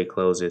my trade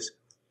closes,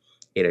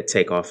 it'll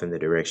take off in the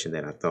direction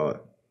that I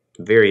thought.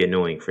 Very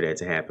annoying for that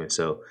to happen.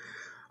 So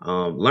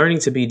learning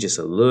to be just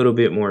a little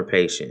bit more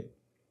patient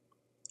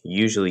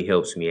usually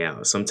helps me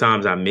out.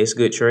 Sometimes I miss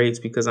good trades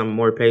because I'm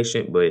more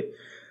patient, but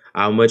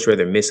I'll much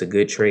rather miss a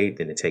good trade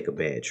than to take a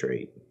bad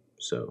trade.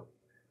 So,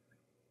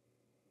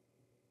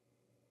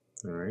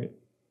 all right,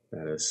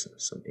 got us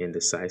some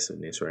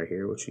indecisiveness right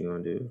here. What you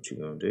gonna do? What you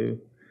gonna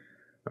do?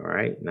 All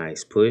right,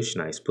 nice push,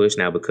 nice push.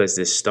 Now, because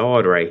this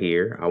stalled right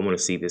here, I want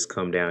to see this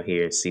come down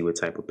here and see what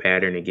type of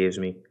pattern it gives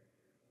me.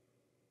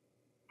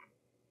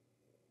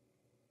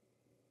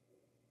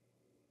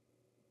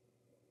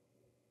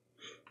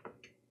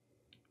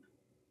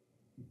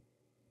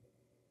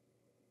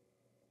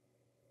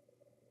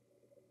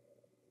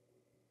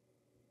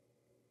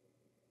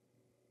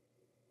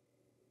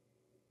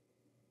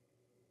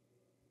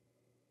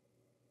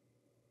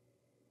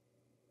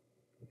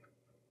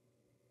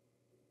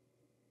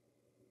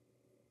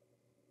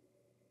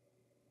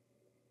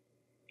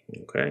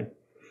 Okay,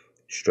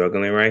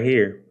 struggling right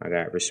here. I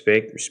got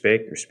respect,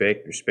 respect,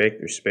 respect,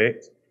 respect,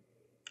 respect.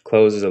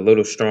 Closes a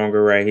little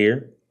stronger right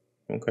here.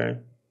 Okay.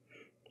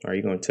 Are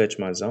you going to touch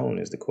my zone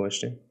is the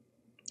question.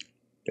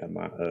 Got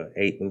my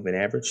 8 moving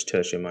average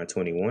touching my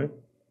 21.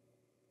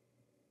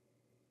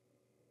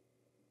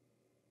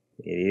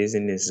 It is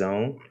in this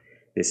zone.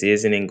 This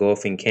is an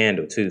engulfing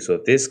candle too. So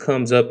if this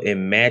comes up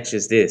and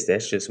matches this,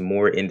 that's just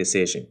more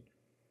indecision.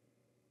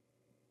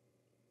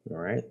 All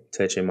right.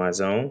 Touching my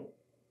zone.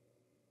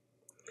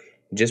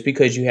 Just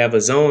because you have a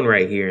zone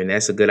right here and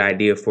that's a good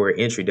idea for an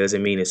entry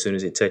doesn't mean as soon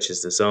as it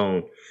touches the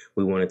zone,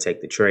 we want to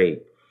take the trade.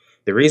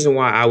 The reason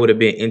why I would have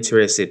been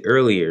interested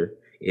earlier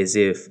is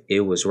if it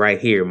was right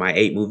here, my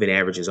 8 moving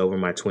average is over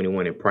my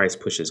 21 and price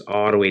pushes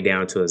all the way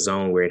down to a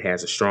zone where it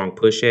has a strong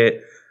push at.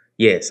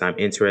 Yes, I'm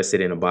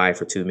interested in a buy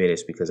for 2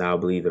 minutes because I'll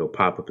believe it'll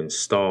pop up and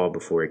stall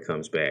before it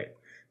comes back.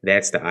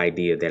 That's the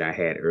idea that I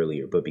had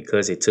earlier. But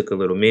because it took a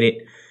little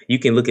minute, you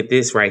can look at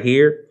this right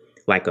here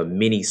like a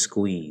mini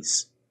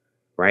squeeze.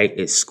 Right?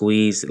 It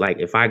squeezed. Like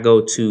if I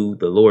go to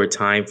the lower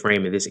time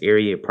frame in this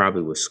area, it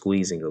probably was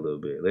squeezing a little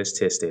bit. Let's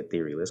test that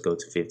theory. Let's go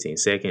to 15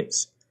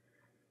 seconds.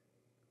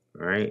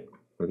 All right.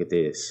 Look at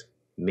this.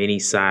 Mini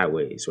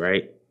sideways,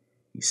 right?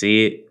 You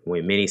see it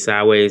went mini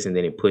sideways and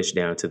then it pushed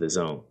down to the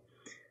zone.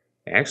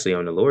 Actually,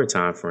 on the lower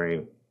time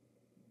frame,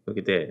 look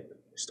at that.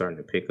 It's starting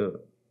to pick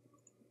up.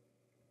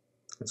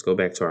 Let's go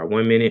back to our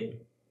 1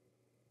 minute.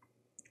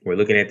 We're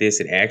looking at this.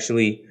 It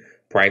actually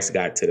price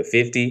got to the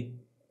 50.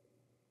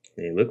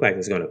 And it looked like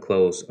it's going to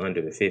close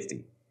under the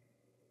 50.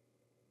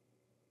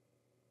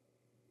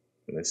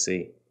 Let's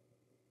see.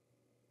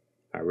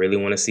 I really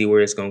want to see where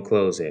it's going to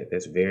close at.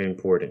 That's very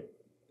important.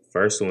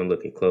 First one,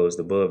 look, it closed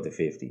above the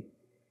 50.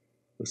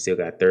 We still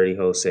got 30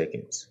 whole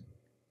seconds.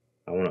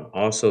 I want to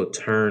also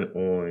turn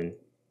on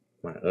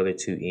my other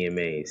 2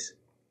 EMAs.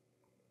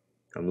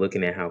 I'm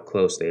looking at how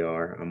close they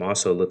are. I'm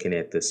also looking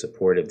at the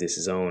support of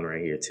this zone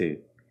right here too.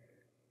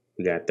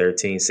 We got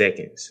 13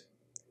 seconds.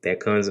 That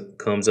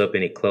comes up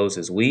and it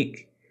closes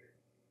weak,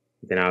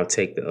 then I'll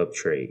take the up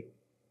trade.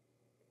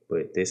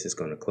 But this is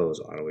going to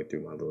close all the way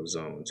through my little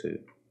zone too.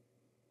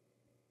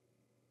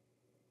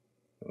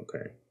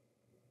 Okay.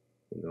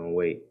 We're going to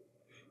wait.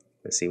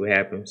 Let's see what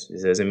happens.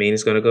 This doesn't mean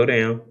it's going to go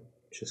down.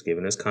 It's just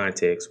giving us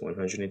context,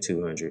 100 and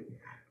 200.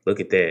 Look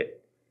at that.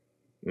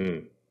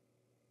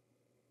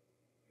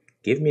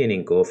 Give me an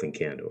engulfing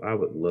candle. I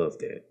would love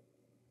that.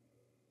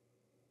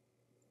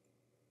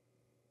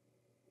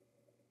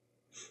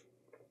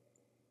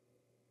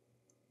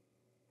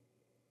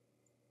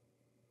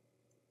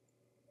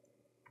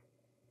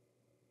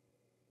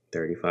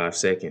 "35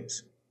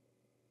 seconds.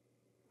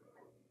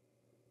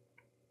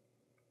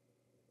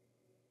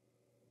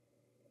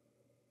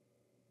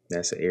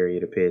 That's an area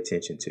to pay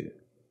attention to.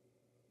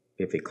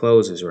 If it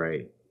closes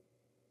right.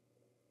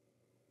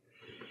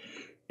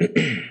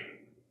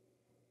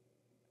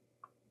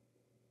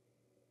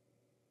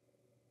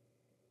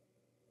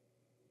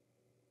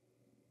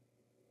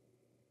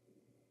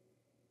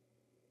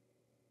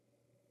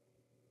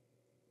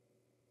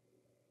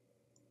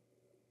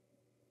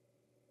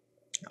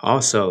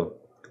 Also,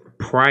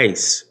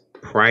 price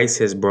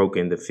has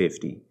broken the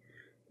 50.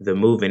 The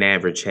moving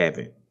average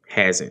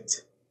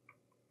hasn't.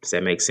 Does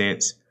that make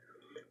sense?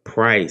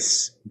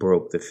 Price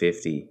broke the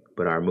 50,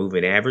 but our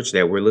moving average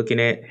that we're looking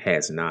at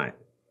has not.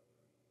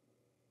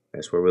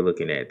 That's where we're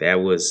looking at.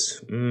 That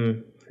was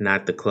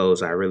not the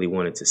close I really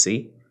wanted to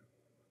see.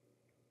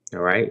 All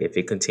right. If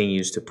it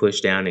continues to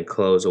push down and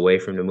close away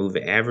from the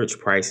moving average,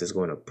 price is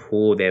going to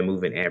pull that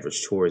moving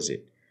average towards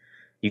it.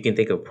 You can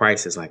think of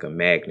price as like a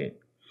magnet.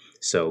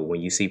 So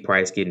when you see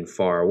price getting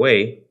far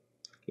away,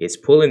 it's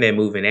pulling that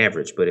moving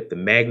average. But if the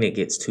magnet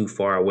gets too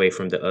far away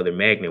from the other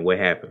magnet, what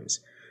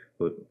happens?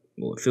 Well,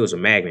 if it was a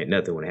magnet,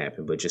 nothing would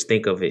happen. But just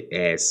think of it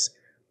as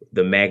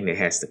the magnet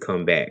has to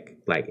come back.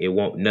 Like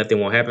nothing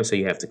won't happen. So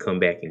you have to come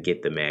back and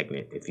get the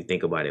magnet, if you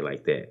think about it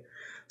like that.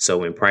 So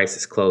when price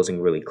is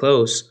closing really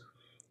close,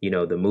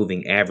 the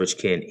moving average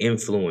can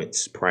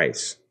influence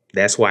price.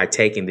 That's why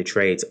taking the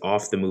trades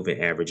off the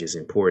moving average is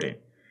important.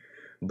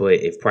 But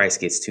if price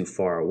gets too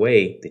far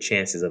away, the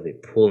chances of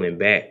it pulling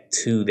back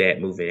to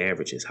that moving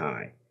average is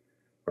high,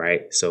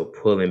 right? So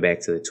pulling back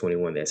to the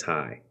 21, that's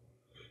high.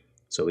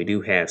 So we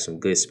do have some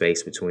good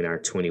space between our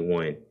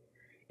 21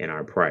 and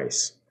our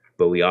price.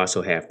 But we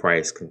also have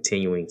price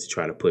continuing to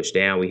try to push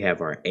down. We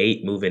have our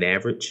 8 moving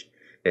average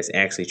that's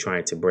actually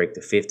trying to break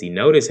the 50.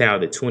 Notice how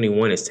the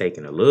 21 is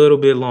taking a little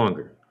bit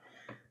longer.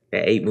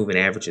 That 8 moving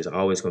average is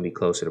always going to be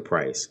closer to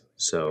price.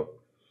 So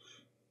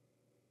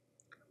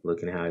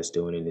looking at how it's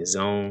doing in this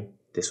zone.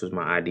 This was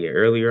my idea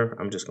earlier.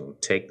 I'm just going to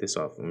take this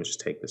off. I'm going to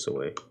just take this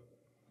away.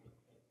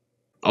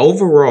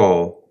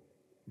 Overall,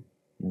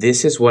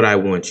 this is what I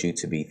want you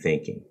to be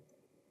thinking.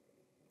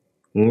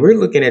 When we're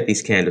looking at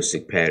these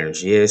candlestick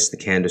patterns, yes, the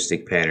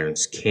candlestick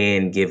patterns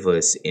can give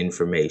us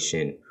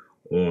information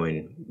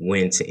on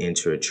when to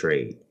enter a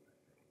trade.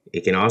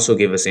 It can also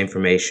give us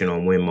information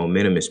on when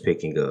momentum is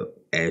picking up,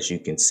 as you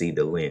can see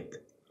the length.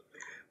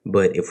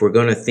 But if we're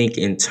going to think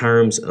in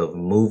terms of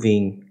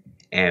moving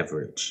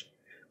average,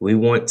 we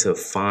want to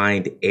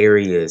find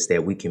areas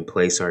that we can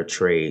place our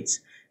trades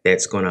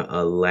that's going to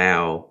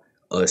allow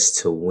us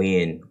to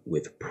win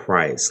with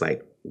price.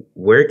 Like,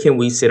 where can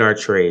we sit our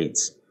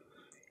trades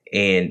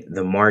and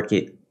the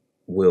market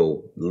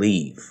will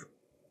leave?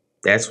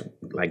 That's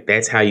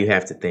how you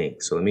have to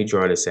think. So let me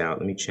draw this out.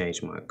 Let me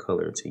change my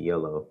color to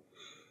yellow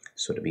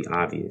so to be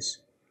obvious,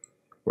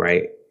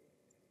 right?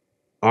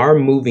 Our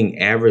moving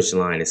average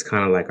line is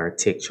kind of like our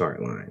tick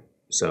chart line.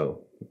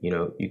 So,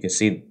 you can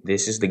see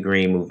this is the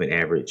green moving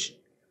average.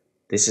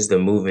 This is the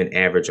moving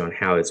average on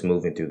how it's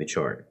moving through the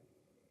chart,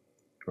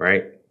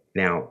 right?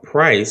 Now,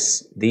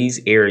 price, these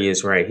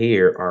areas right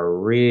here are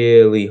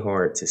really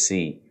hard to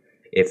see.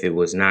 If it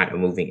was not a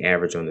moving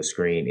average on the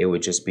screen, it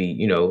would just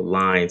be,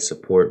 line,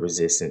 support,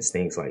 resistance,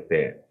 things like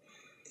that.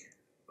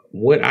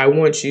 What I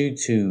want you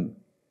to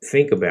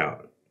think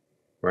about,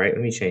 right?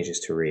 Let me change this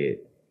to red.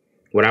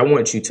 What I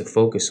want you to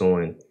focus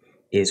on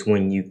is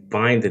when you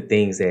find the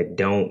things that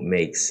don't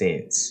make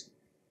sense,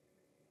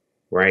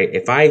 right?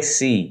 If I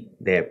see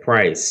that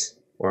price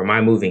or my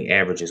moving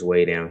average is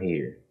way down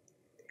here,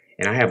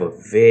 and I have a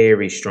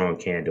very strong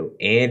candle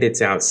and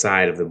it's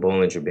outside of the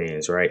Bollinger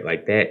Bands, right?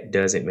 Like, that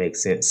doesn't make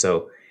sense.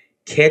 So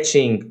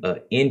catching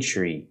an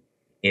entry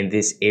in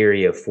this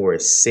area for a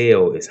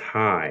sale is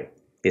high.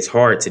 It's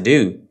hard to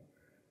do,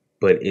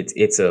 but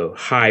it's a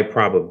high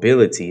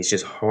probability. It's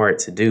just hard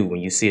to do. When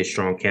you see a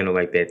strong candle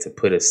like that, to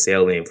put a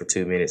sell in for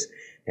 2 minutes,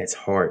 that's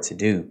hard to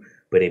do.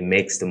 But it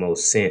makes the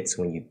most sense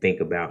when you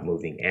think about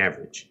moving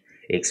average,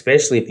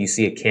 especially if you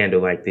see a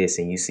candle like this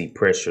and you see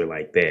pressure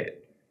like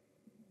that,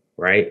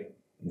 right?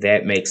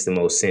 That makes the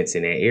most sense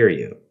in that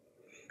area.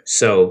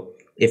 So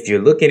if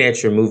you're looking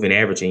at your moving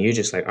average and you're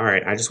just like, all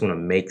right, I just want to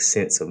make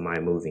sense of my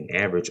moving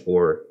average,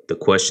 or the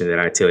question that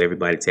I tell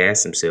everybody to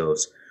ask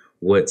themselves,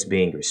 what's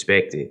being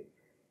respected?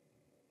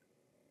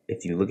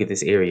 If you look at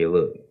this area,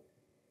 look,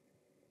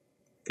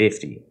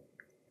 50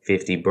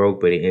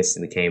 broke, but it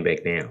instantly came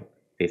back down.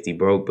 50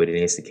 broke, but it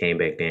instantly came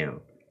back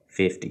down.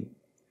 50.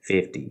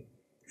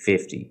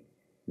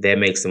 That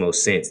makes the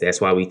most sense.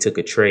 That's why we took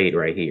a trade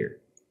right here.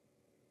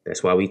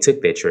 That's why we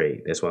took that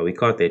trade. That's why we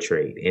caught that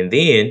trade. And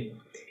then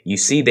you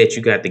see that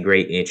you got the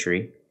great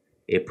entry.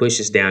 It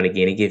pushes down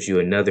again. It gives you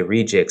another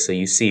reject. So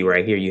you see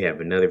right here, you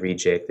have another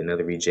reject,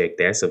 another reject.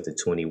 That's of the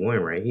 21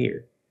 right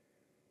here.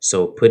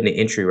 So putting an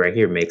entry right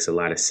here makes a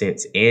lot of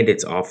sense. And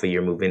it's off of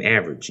your moving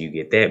average. You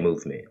get that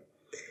movement.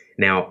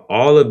 Now,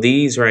 all of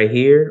these right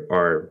here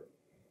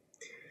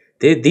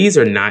these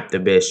are not the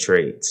best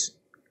trades.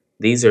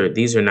 These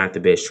are not the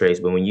best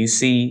trades, but when you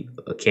see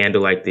a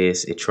candle like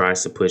this, it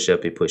tries to push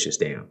up, it pushes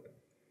down.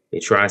 It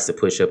tries to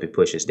push up, it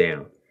pushes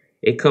down.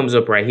 It comes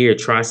up right here, it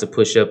tries to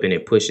push up, and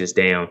it pushes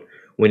down.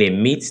 When it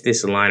meets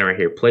this line right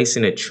here,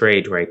 placing a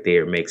trade right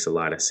there makes a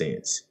lot of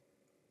sense.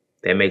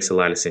 That makes a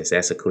lot of sense.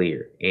 That's a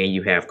clear, and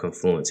you have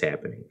confluence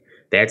happening.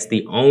 That's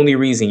the only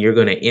reason you're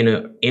going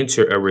to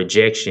enter a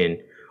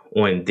rejection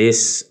on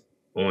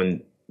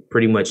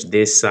pretty much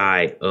this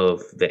side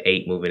of the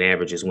 8 moving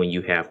averages, when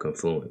you have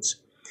confluence.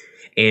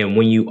 And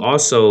when you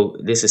also,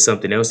 this is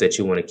something else that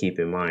you want to keep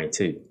in mind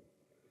too.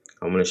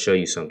 I'm going to show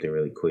you something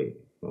really quick.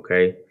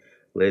 Okay,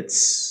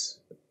 let's,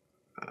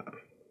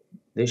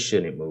 this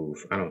shouldn't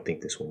move. I don't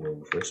think this will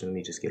move. Let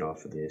me just get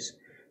off of this.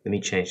 Let me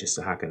change this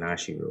to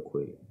Hakanashi real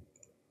quick.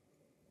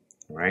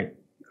 All right.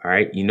 All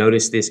right. You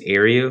notice this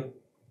area,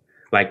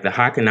 like the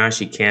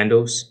Hakanashi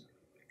candles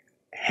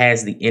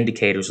has the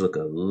indicators look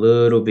a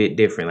little bit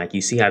different. Like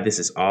you see how this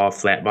is all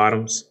flat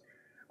bottoms,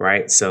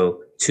 right?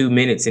 So 2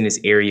 minutes in this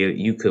area,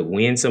 you could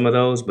win some of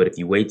those, but if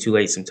you wait too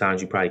late,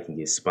 sometimes you probably can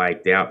get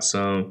spiked out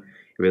some.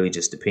 It really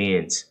just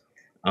depends.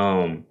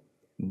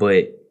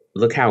 But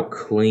look how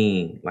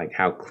clean, like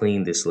how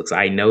clean this looks.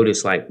 I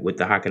noticed like with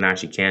the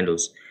Hakanashi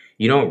candles,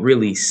 you don't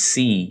really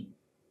see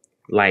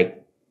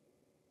like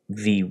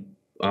the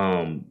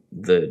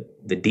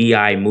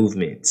DI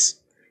movements.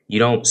 You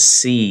don't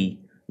see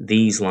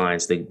these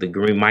lines, the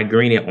green, my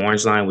green and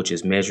orange line, which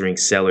is measuring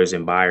sellers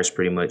and buyers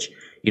pretty much.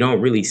 You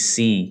don't really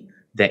see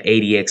the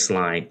ADX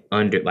line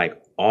under,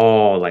 like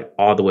all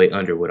the way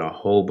under with a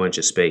whole bunch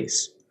of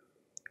space,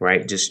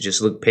 right?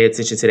 Just look, pay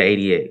attention to the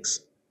ADX.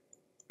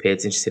 Pay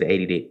attention to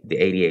the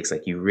ADX.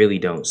 Like you really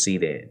don't see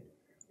that,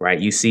 right?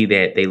 You see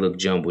that they look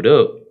jumbled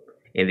up,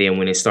 and then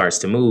when it starts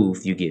to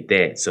move, you get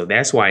that. So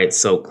that's why it's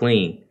so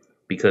clean,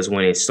 because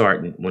when it's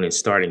starting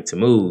to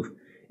move,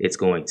 it's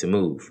going to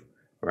move,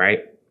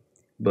 right?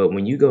 But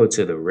when you go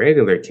to the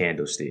regular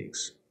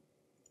candlesticks,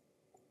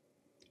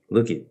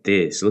 look at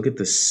this. Look at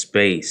the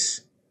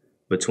space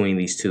between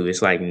these two.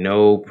 It's like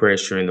no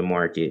pressure in the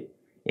market.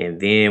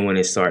 And then when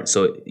it starts,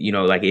 so, you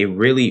know, like it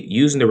really,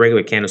 using the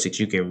regular candlesticks,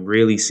 you can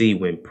really see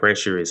when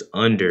pressure is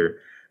under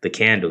the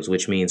candles,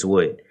 which means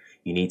what?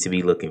 You need to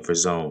be looking for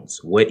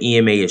zones. What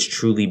EMA is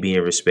truly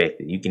being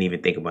respected? You can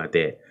even think about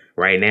that.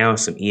 Right now,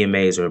 some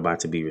EMAs are about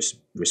to be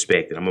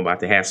respected. I'm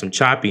about to have some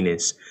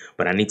choppiness,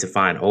 but I need to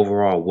find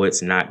overall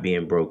what's not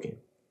being broken.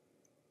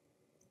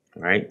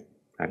 Right?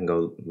 I can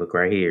go look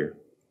right here.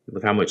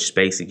 Look how much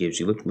space it gives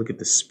you. Look at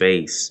the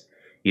space.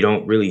 You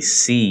don't really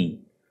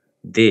see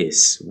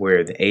this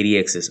where the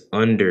ADX is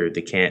under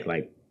the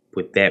like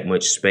with that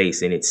much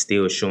space, and it's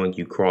still showing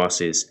you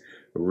crosses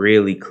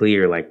really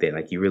clear like that.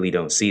 Like you really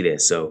don't see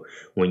that. So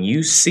when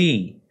you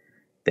see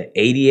the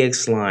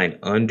ADX line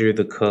under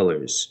the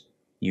colors,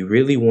 you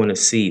really want to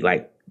see,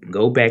 like,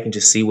 go back and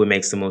just see what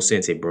makes the most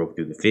sense. It broke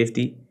through the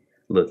 50.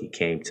 Look, it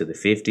came to the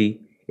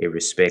 50. It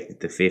respected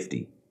the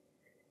 50.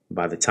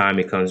 By the time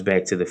it comes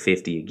back to the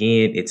 50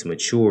 again, it's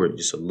matured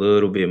just a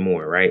little bit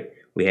more, right?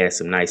 We had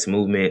some nice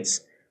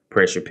movements.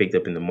 Pressure picked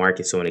up in the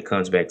market. So when it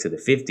comes back to the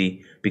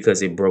 50,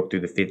 because it broke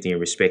through the 50 and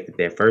respected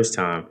that first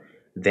time,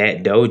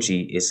 that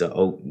doji is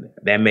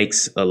that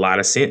makes a lot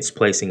of sense,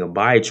 placing a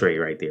buy trade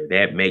right there.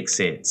 That makes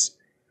sense.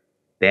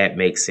 That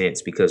makes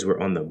sense because we're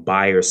on the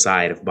buyer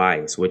side of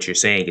bias. What you're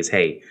saying is,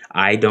 hey,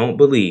 I don't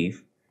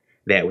believe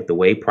that with the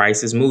way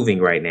price is moving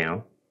right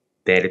now,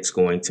 that it's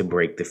going to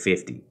break the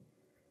 50.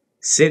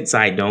 Since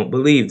I don't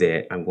believe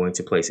that, I'm going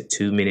to place a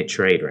 2-minute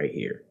trade right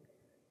here.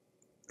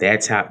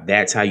 That's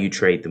how you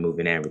trade the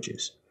moving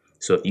averages.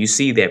 So if you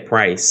see that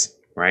price,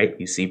 right,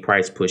 you see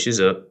price pushes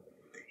up,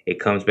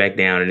 it comes back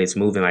down and it's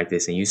moving like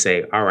this, and you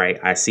say, all right,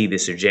 I see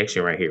this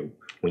rejection right here.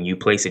 When you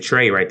place a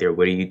trade right there,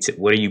 what are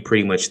you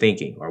pretty much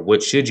thinking, or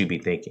what should you be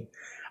thinking?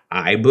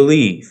 I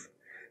believe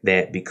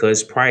that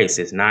because price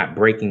is not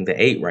breaking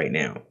the 8 right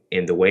now,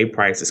 and the way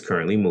price is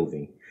currently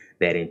moving,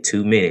 that in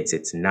 2 minutes,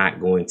 it's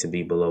not going to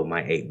be below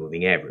my 8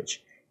 moving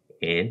average.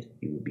 And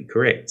you would be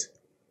correct,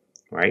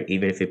 right?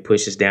 Even if it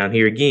pushes down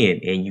here again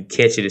and you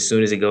catch it as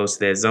soon as it goes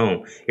to that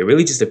zone, it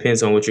really just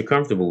depends on what you're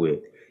comfortable with.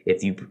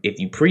 If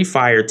you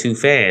pre-fire too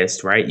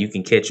fast, right, you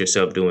can catch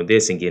yourself doing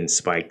this and getting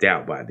spiked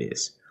out by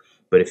this.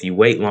 But if you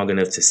wait long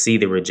enough to see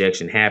the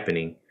rejection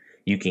happening,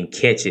 you can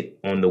catch it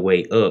on the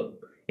way up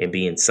and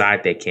be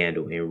inside that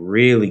candle and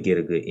really get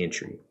a good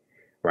entry,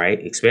 right?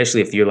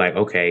 Especially if you're like,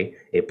 okay,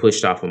 it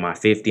pushed off of my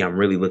 50. I'm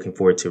really looking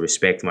forward to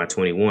respect my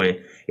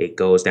 21. It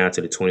goes down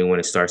to the 21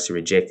 and starts to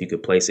reject. You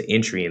could place an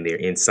entry in there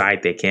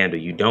inside that candle.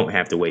 You don't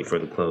have to wait for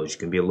the close. You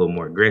can be a little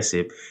more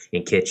aggressive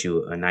and catch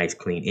you a nice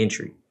clean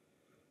entry,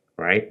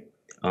 right?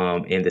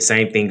 And the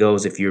same thing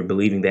goes if you're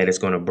believing that it's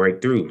going to break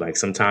through. Like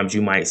sometimes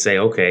you might say,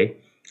 okay,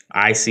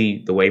 I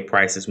see the way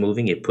price is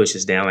moving. It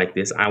pushes down like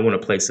this. I want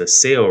to place a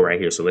sell right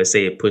here. So let's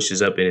say it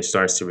pushes up and it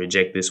starts to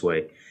reject this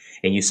way.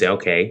 And you say,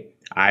 okay,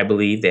 I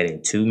believe that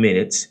in 2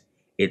 minutes,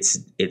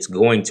 it's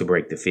going to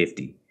break the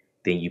 50.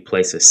 Then you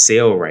place a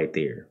sell right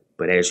there.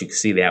 But as you can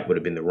see, that would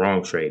have been the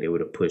wrong trade. It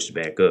would have pushed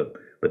back up.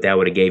 But that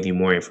would have gave you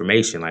more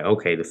information. Like,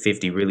 okay, the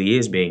 50 really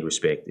is being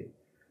respected.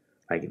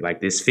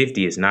 Like this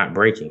 50 is not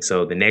breaking.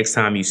 So the next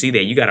time you see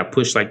that, you got to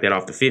push like that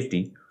off the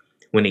 50.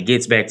 When it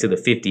gets back to the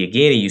 50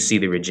 again and you see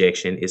the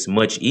rejection, it's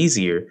much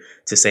easier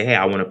to say, hey,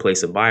 I want to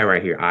place a buy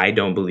right here. I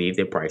don't believe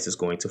that price is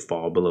going to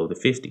fall below the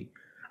 50.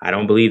 I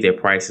don't believe that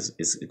price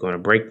is going to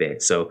break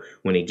that. So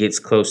when it gets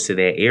close to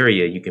that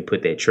area, you can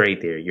put that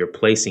trade there. You're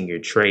placing your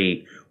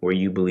trade where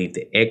you believe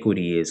the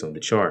equity is on the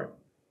chart.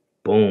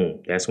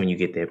 Boom. That's when you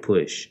get that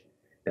push.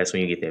 That's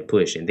when you get that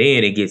push. And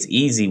then it gets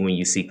easy when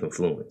you see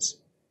confluence.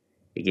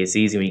 It gets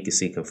easy when you can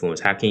see confluence.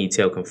 How can you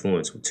tell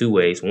confluence? Well, two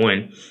ways.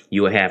 One,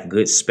 you will have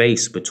good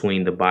space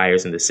between the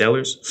buyers and the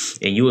sellers,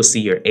 and you will see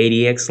your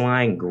ADX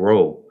line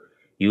grow.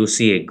 You will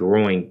see it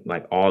growing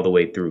like all the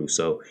way through.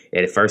 So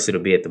at first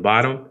it'll be at the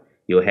bottom.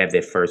 You'll have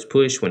that first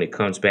push. When it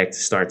comes back to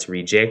start to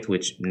reject,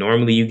 which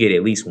normally you get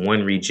at least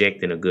one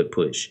reject and a good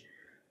push.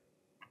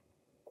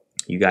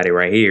 You got it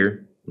right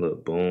here.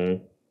 Look,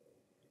 boom.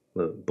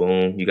 Look,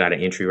 boom. You got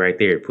an entry right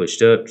there.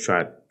 Pushed up.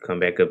 Try to come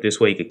back up this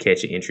way. You could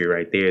catch an entry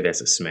right there.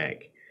 That's a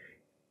smack.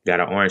 Got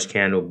an orange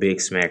candle,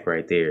 big smack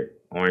right there.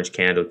 Orange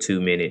candle,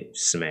 2 minute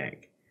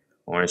smack.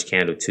 Orange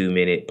candle, 2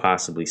 minute,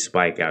 possibly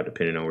spike out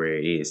depending on where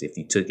it is. If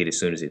you took it as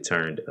soon as it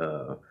turned,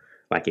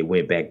 like it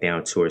went back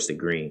down towards the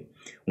green.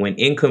 When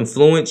in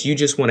confluence, you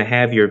just want to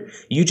have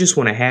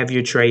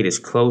your trade as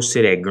close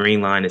to that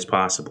green line as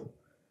possible.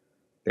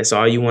 That's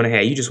all you want to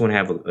have. You just want to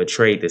have a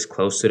trade that's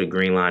close to the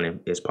green line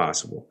as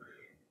possible,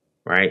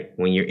 right?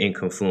 When you're in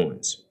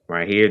confluence,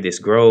 right here, this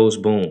grows,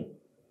 boom,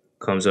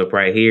 comes up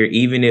right here.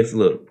 Even if,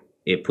 look,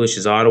 it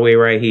pushes all the way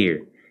right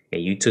here,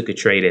 and you took a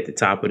trade at the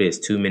top of this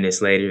 2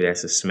 minutes later,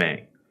 that's a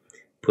smack.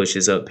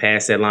 Pushes up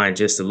past that line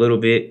just a little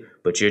bit,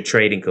 but you're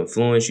trading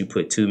confluence. You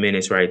put 2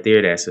 minutes right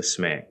there, that's a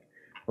smack,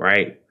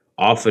 right?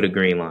 Off of the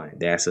green line,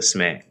 that's a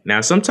smack.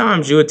 Now,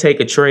 sometimes you'll take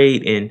a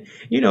trade and,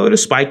 you know, it'll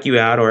spike you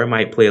out or it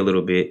might play a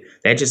little bit.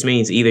 That just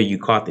means either you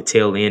caught the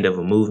tail end of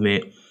a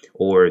movement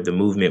or the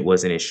movement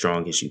wasn't as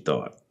strong as you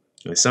thought.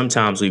 And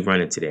sometimes we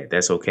run into that.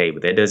 That's okay,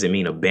 but that doesn't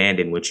mean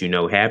abandon what you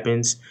know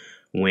happens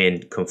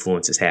when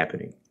confluence is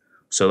happening.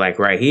 So like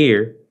right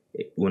here,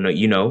 when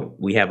you know,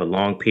 we have a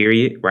long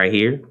period right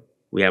here.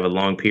 We have a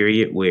long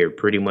period where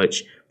pretty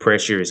much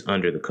pressure is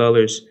under the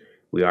colors.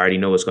 We already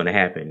know what's going to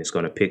happen. It's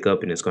going to pick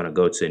up and it's going to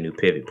go to a new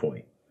pivot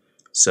point.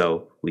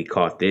 So we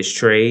caught this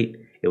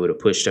trade. It would have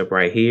pushed up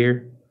right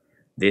here.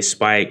 This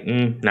spike,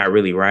 not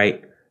really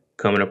right.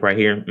 Coming up right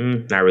here,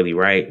 not really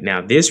right.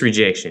 Now this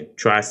rejection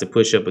tries to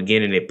push up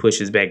again and it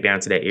pushes back down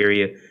to that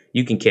area.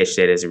 You can catch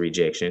that as a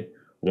rejection.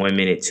 1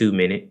 minute, 2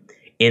 minute.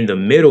 In the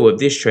middle of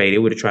this trade, it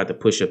would have tried to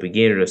push up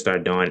again. It'll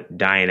start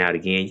dying out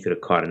again. You could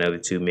have caught another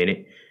 2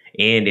 minute.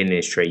 And in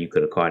this trade, you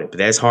could have caught it. But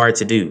that's hard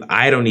to do.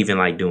 I don't even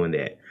like doing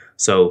that.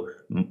 So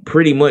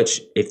pretty much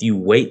if you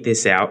wait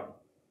this out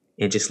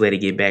and just let it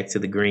get back to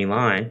the green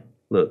line,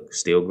 look,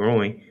 still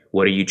growing.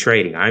 What are you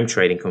trading? I'm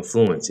trading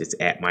confluence. It's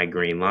at my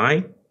green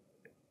line.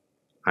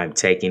 I'm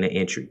taking an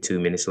entry. 2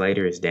 minutes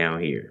later, it's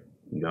down here.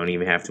 You don't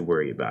even have to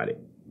worry about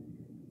it.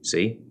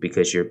 See?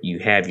 Because you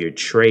have your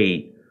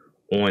trade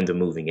on the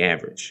moving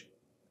average.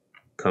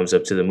 Comes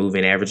up to the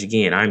moving average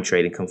again. I'm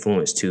trading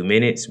confluence. 2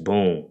 minutes,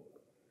 boom.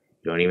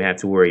 You don't even have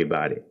to worry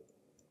about it.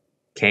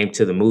 Came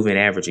to the moving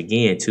average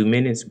again, 2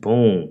 minutes,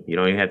 boom. You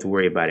don't even have to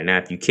worry about it. Now,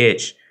 if you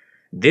catch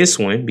this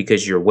one,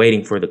 because you're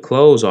waiting for the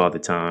close all the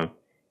time,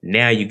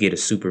 now you get a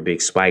super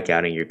big spike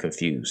out and you're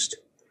confused,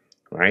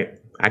 right?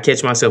 I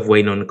catch myself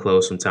waiting on the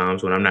close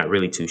sometimes when I'm not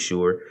really too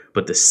sure.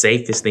 But the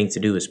safest thing to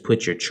do is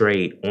put your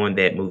trade on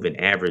that moving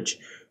average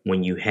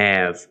when you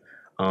have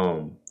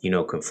you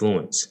know,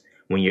 confluence.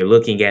 When you're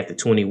looking at the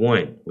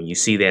 21, when you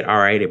see that, all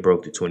right, it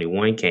broke the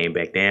 21, came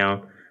back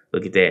down.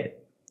 Look at that.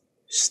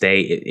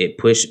 It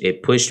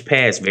pushed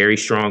past, very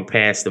strong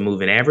past the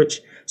moving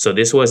average. So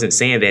this wasn't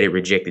saying that it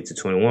rejected to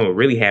 21. What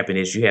really happened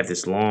is you have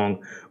this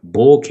long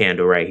bull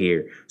candle right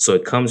here. So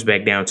it comes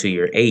back down to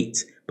your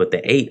 8, but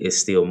the 8 is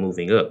still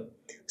moving up.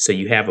 So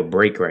you have a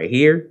break right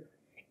here,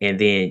 and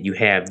then you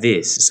have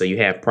this. So you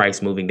have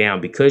price moving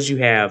down because you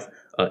have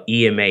a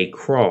EMA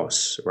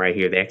cross right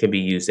here that can be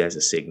used as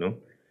a signal.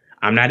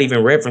 I'm not even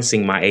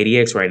referencing my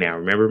ADX right now.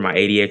 Remember, my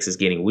ADX is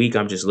getting weak.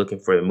 I'm just looking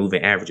for the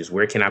moving averages.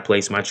 Where can I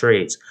place my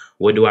trades?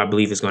 What do I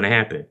believe is going to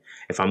happen?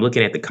 If I'm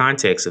looking at the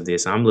context of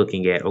this, I'm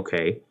looking at,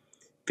 okay,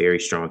 very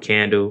strong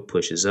candle,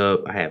 pushes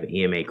up. I have an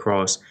EMA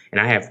cross, and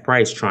I have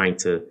price trying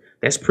to,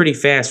 that's pretty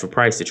fast for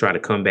price to try to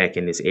come back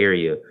in this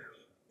area.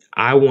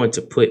 I want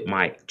to put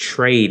my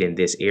trade in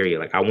this area.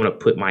 Like I want to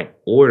put my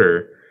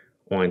order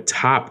on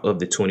top of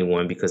the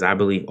 21 because I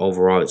believe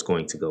overall it's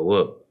going to go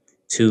up.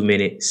 2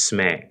 minute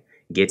smack.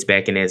 Gets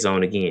back in that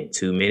zone again.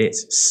 2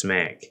 minutes,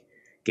 smack.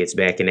 Gets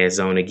back in that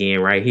zone again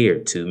right here.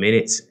 2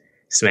 minutes,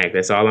 smack.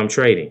 That's all I'm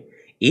trading.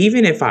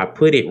 Even if I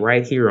put it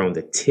right here on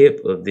the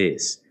tip of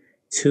this,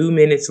 2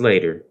 minutes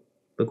later,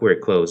 look where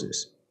it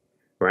closes.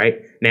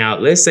 Right? Now,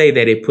 let's say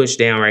that it pushed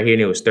down right here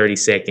and it was 30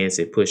 seconds.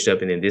 It pushed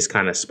up and then this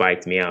kind of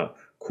spiked me out.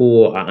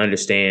 Cool, I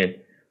understand.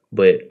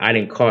 But I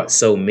didn't caught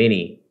so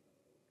many.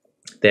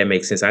 That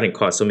makes sense. I didn't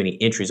caught so many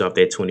entries off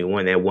that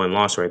 21. That one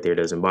loss right there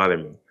doesn't bother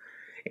me.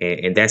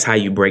 And that's how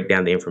you break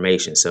down the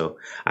information. So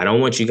I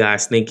don't want you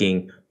guys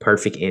thinking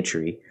perfect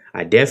entry.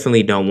 I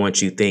definitely don't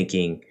want you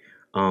thinking,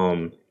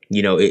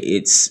 you know,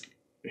 it's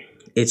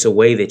a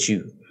way that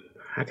you,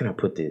 how can I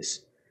put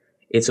this?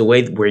 It's a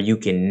way where you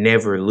can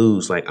never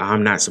lose. Like,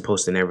 I'm not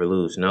supposed to never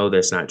lose. No,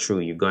 that's not true.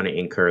 You're going to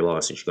incur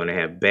losses. You're going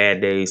to have bad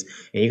days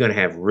and you're going to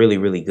have really,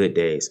 really good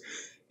days.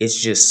 It's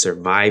just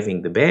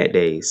surviving the bad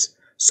days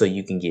so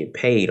you can get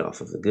paid off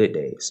of the good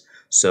days.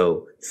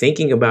 So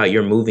thinking about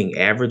your moving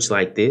average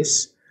like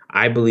this,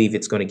 I believe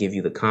it's going to give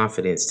you the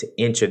confidence to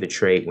enter the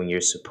trade when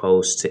you're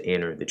supposed to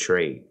enter the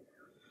trade.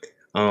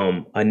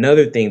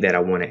 Another thing that I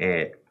want to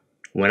add,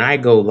 when I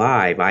go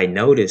live, I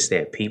notice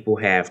that people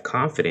have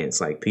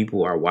confidence, like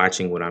people are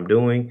watching what I'm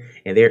doing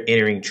and they're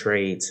entering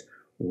trades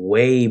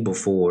way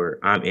before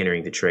I'm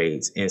entering the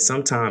trades, and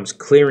sometimes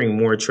clearing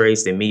more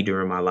trades than me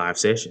during my live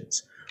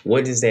sessions.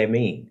 What does that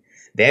mean?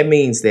 That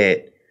means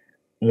that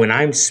when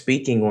I'm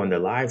speaking on the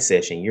live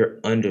session, you're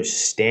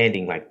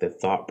understanding like the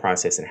thought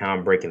process and how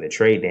I'm breaking the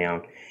trade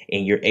down,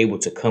 and you're able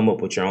to come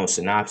up with your own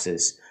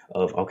synopsis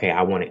of, okay,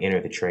 I want to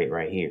enter the trade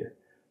right here.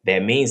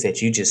 That means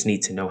that you just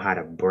need to know how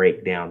to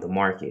break down the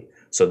market.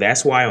 So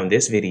that's why on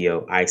this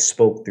video, I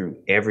spoke through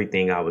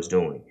everything I was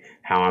doing,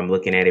 how I'm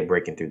looking at it,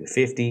 breaking through the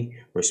 50,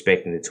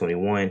 respecting the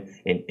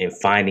 21, and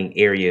finding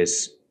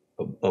areas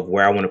of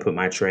where I want to put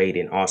my trade,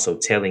 and also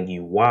telling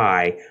you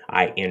why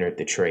I entered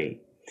the trade.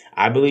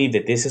 I believe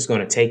that this is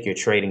going to take your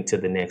trading to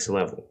the next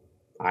level.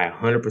 I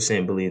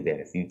 100% believe that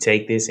if you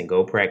take this and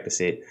go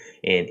practice it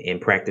and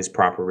practice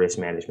proper risk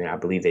management, I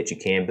believe that you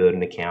can build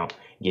an account,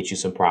 get you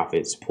some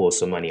profits, pull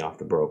some money off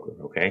the broker.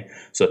 Okay.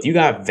 So if you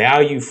got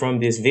value from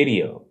this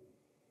video,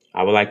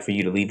 I would like for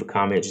you to leave a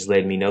comment just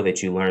letting me know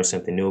that you learned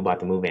something new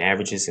about the moving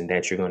averages and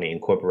that you're going to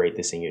incorporate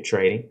this in your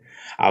trading.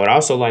 I would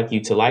also like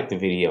you to like the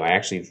video. I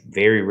actually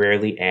very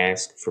rarely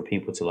ask for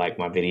people to like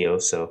my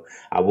videos, so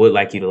I would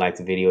like you to like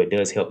the video. It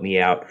does help me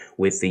out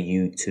with the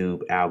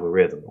YouTube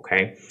algorithm,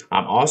 okay?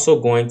 I'm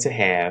also going to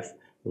have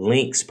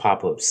links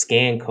pop up,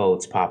 scan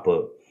codes pop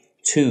up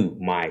to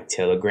my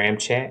Telegram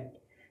chat,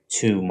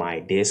 to my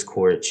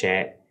Discord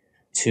chat,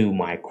 to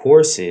my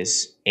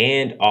courses,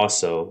 and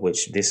also,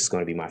 which this is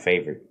going to be my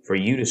favorite, for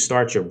you to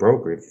start your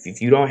broker.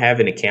 If you don't have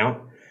an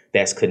account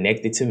that's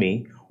connected to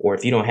me, or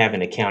if you don't have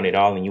an account at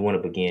all and you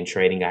want to begin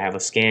trading, I have a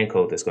scan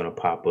code that's going to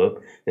pop up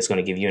that's going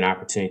to give you an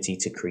opportunity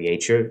to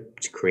create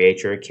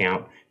your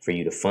account, for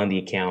you to fund the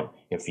account,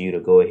 and for you to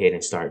go ahead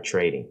and start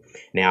trading.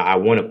 Now, I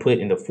want to put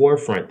in the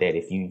forefront that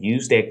if you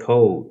use that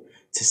code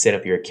to set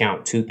up your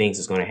account, two things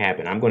is going to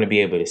happen. I'm going to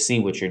be able to see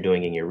what you're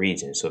doing in your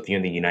region. So if you're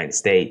in the United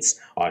States,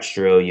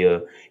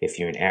 Australia, if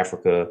you're in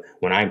Africa,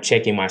 when I'm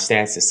checking my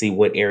stats to see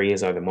what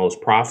areas are the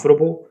most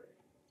profitable,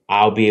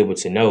 I'll be able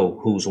to know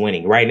who's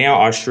winning. Right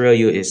now,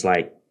 Australia is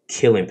like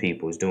killing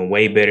people. It's doing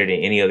way better than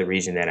any other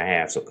region that I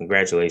have. So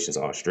congratulations,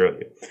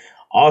 Australia.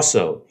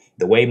 Also,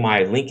 the way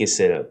my link is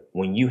set up,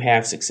 when you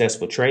have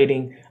successful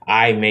trading,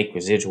 I make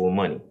residual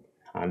money.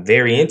 I'm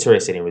very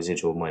interested in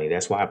residual money.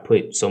 That's why I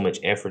put so much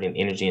effort and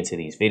energy into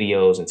these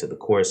videos, into the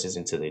courses,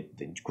 into the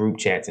group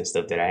chats and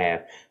stuff that I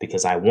have,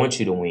 because I want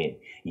you to win.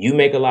 You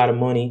make a lot of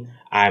money,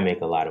 I make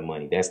a lot of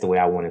money. That's the way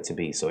I want it to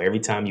be. So every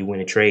time you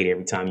win a trade,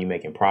 every time you're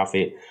making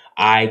profit,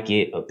 I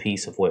get a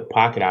piece of what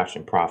pocket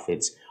option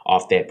profits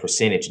off that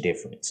percentage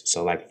difference.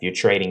 So like if you're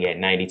trading at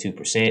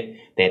 92%,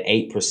 that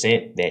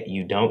 8% that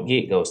you don't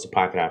get goes to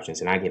pocket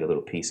options, and I get a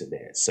little piece of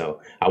that.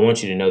 So I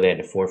want you to know that in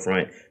the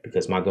forefront,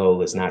 because my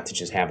goal is not to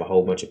just have a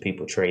whole bunch of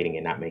people trading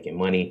and not making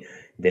money.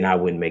 Then I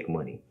wouldn't make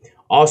money.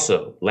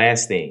 Also,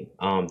 last thing,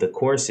 the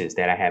courses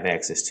that I have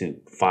access to,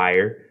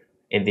 fire.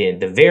 And then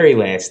the very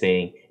last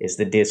thing is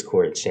the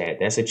Discord chat.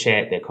 That's a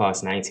chat that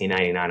costs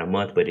 $19.99 a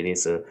month, but it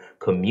is a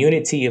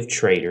community of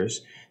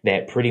traders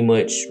that pretty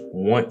much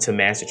want to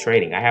master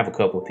trading. I have a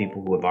couple of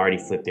people who have already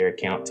flipped their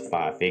account to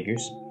 5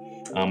 figures.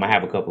 I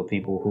have a couple of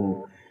people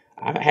who,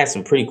 I've had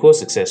some pretty cool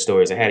success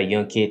stories. I had a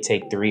young kid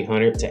take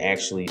 $300 to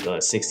actually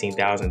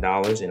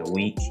 $16,000 in a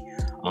week.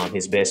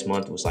 His best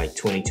month was like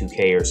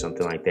 22K or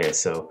something like that.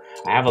 So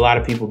I have a lot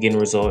of people getting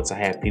results. I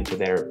have people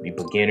that are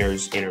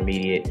beginners,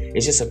 intermediate.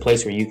 It's just a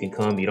place where you can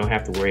come. You don't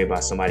have to worry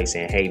about somebody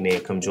saying, hey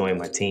man, come join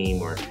my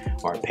team or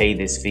pay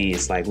this fee.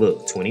 It's like,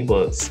 look, 20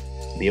 bucks,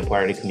 be a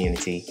part of the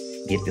community,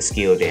 get the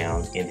skill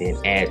down, and then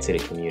add to the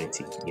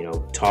community. You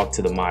know, talk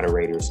to the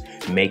moderators,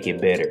 make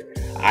it better.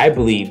 I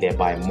believe that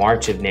by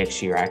March of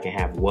next year, I can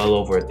have well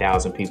over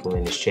 1,000 people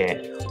in this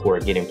chat who are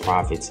getting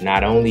profits,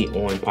 not only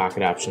on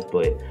pocket options,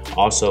 but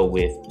also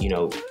with, you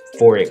know,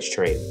 Forex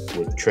trading,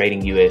 with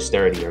trading US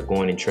 30 or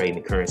going and trading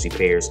the currency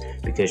pairs,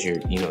 because you're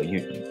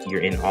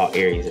in all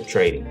areas of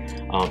trading.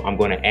 I'm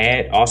going to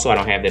add, also, I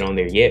don't have that on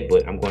there yet,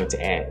 but I'm going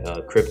to add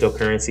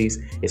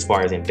cryptocurrencies as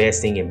far as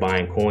investing and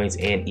buying coins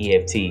and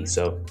EFT.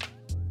 So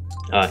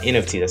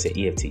NFTs, I said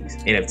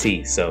EFTs,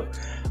 NFTs. So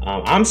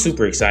I'm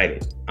super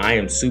excited. I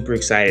am super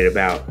excited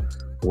about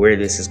where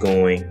this is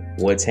going,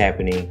 what's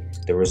happening,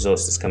 the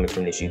results that's coming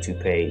from this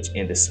YouTube page,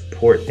 and the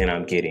support that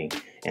I'm getting.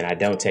 And I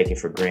don't take it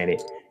for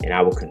granted. And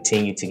I will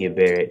continue to get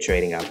better at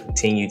trading. I'll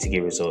continue to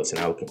get results,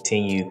 and I will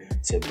continue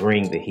to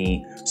bring the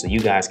heat so you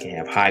guys can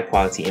have high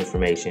quality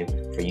information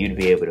for you to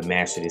be able to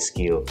master this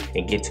skill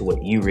and get to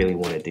what you really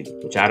want to do,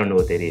 which I don't know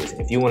what that is.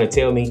 If you want to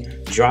tell me,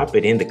 drop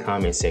it in the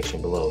comment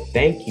section below.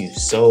 Thank you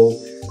so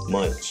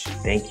much.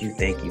 Thank you,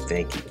 thank you,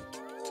 thank you.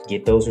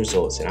 Get those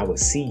results, and I will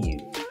see you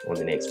on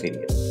the next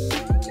video.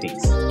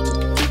 Peace.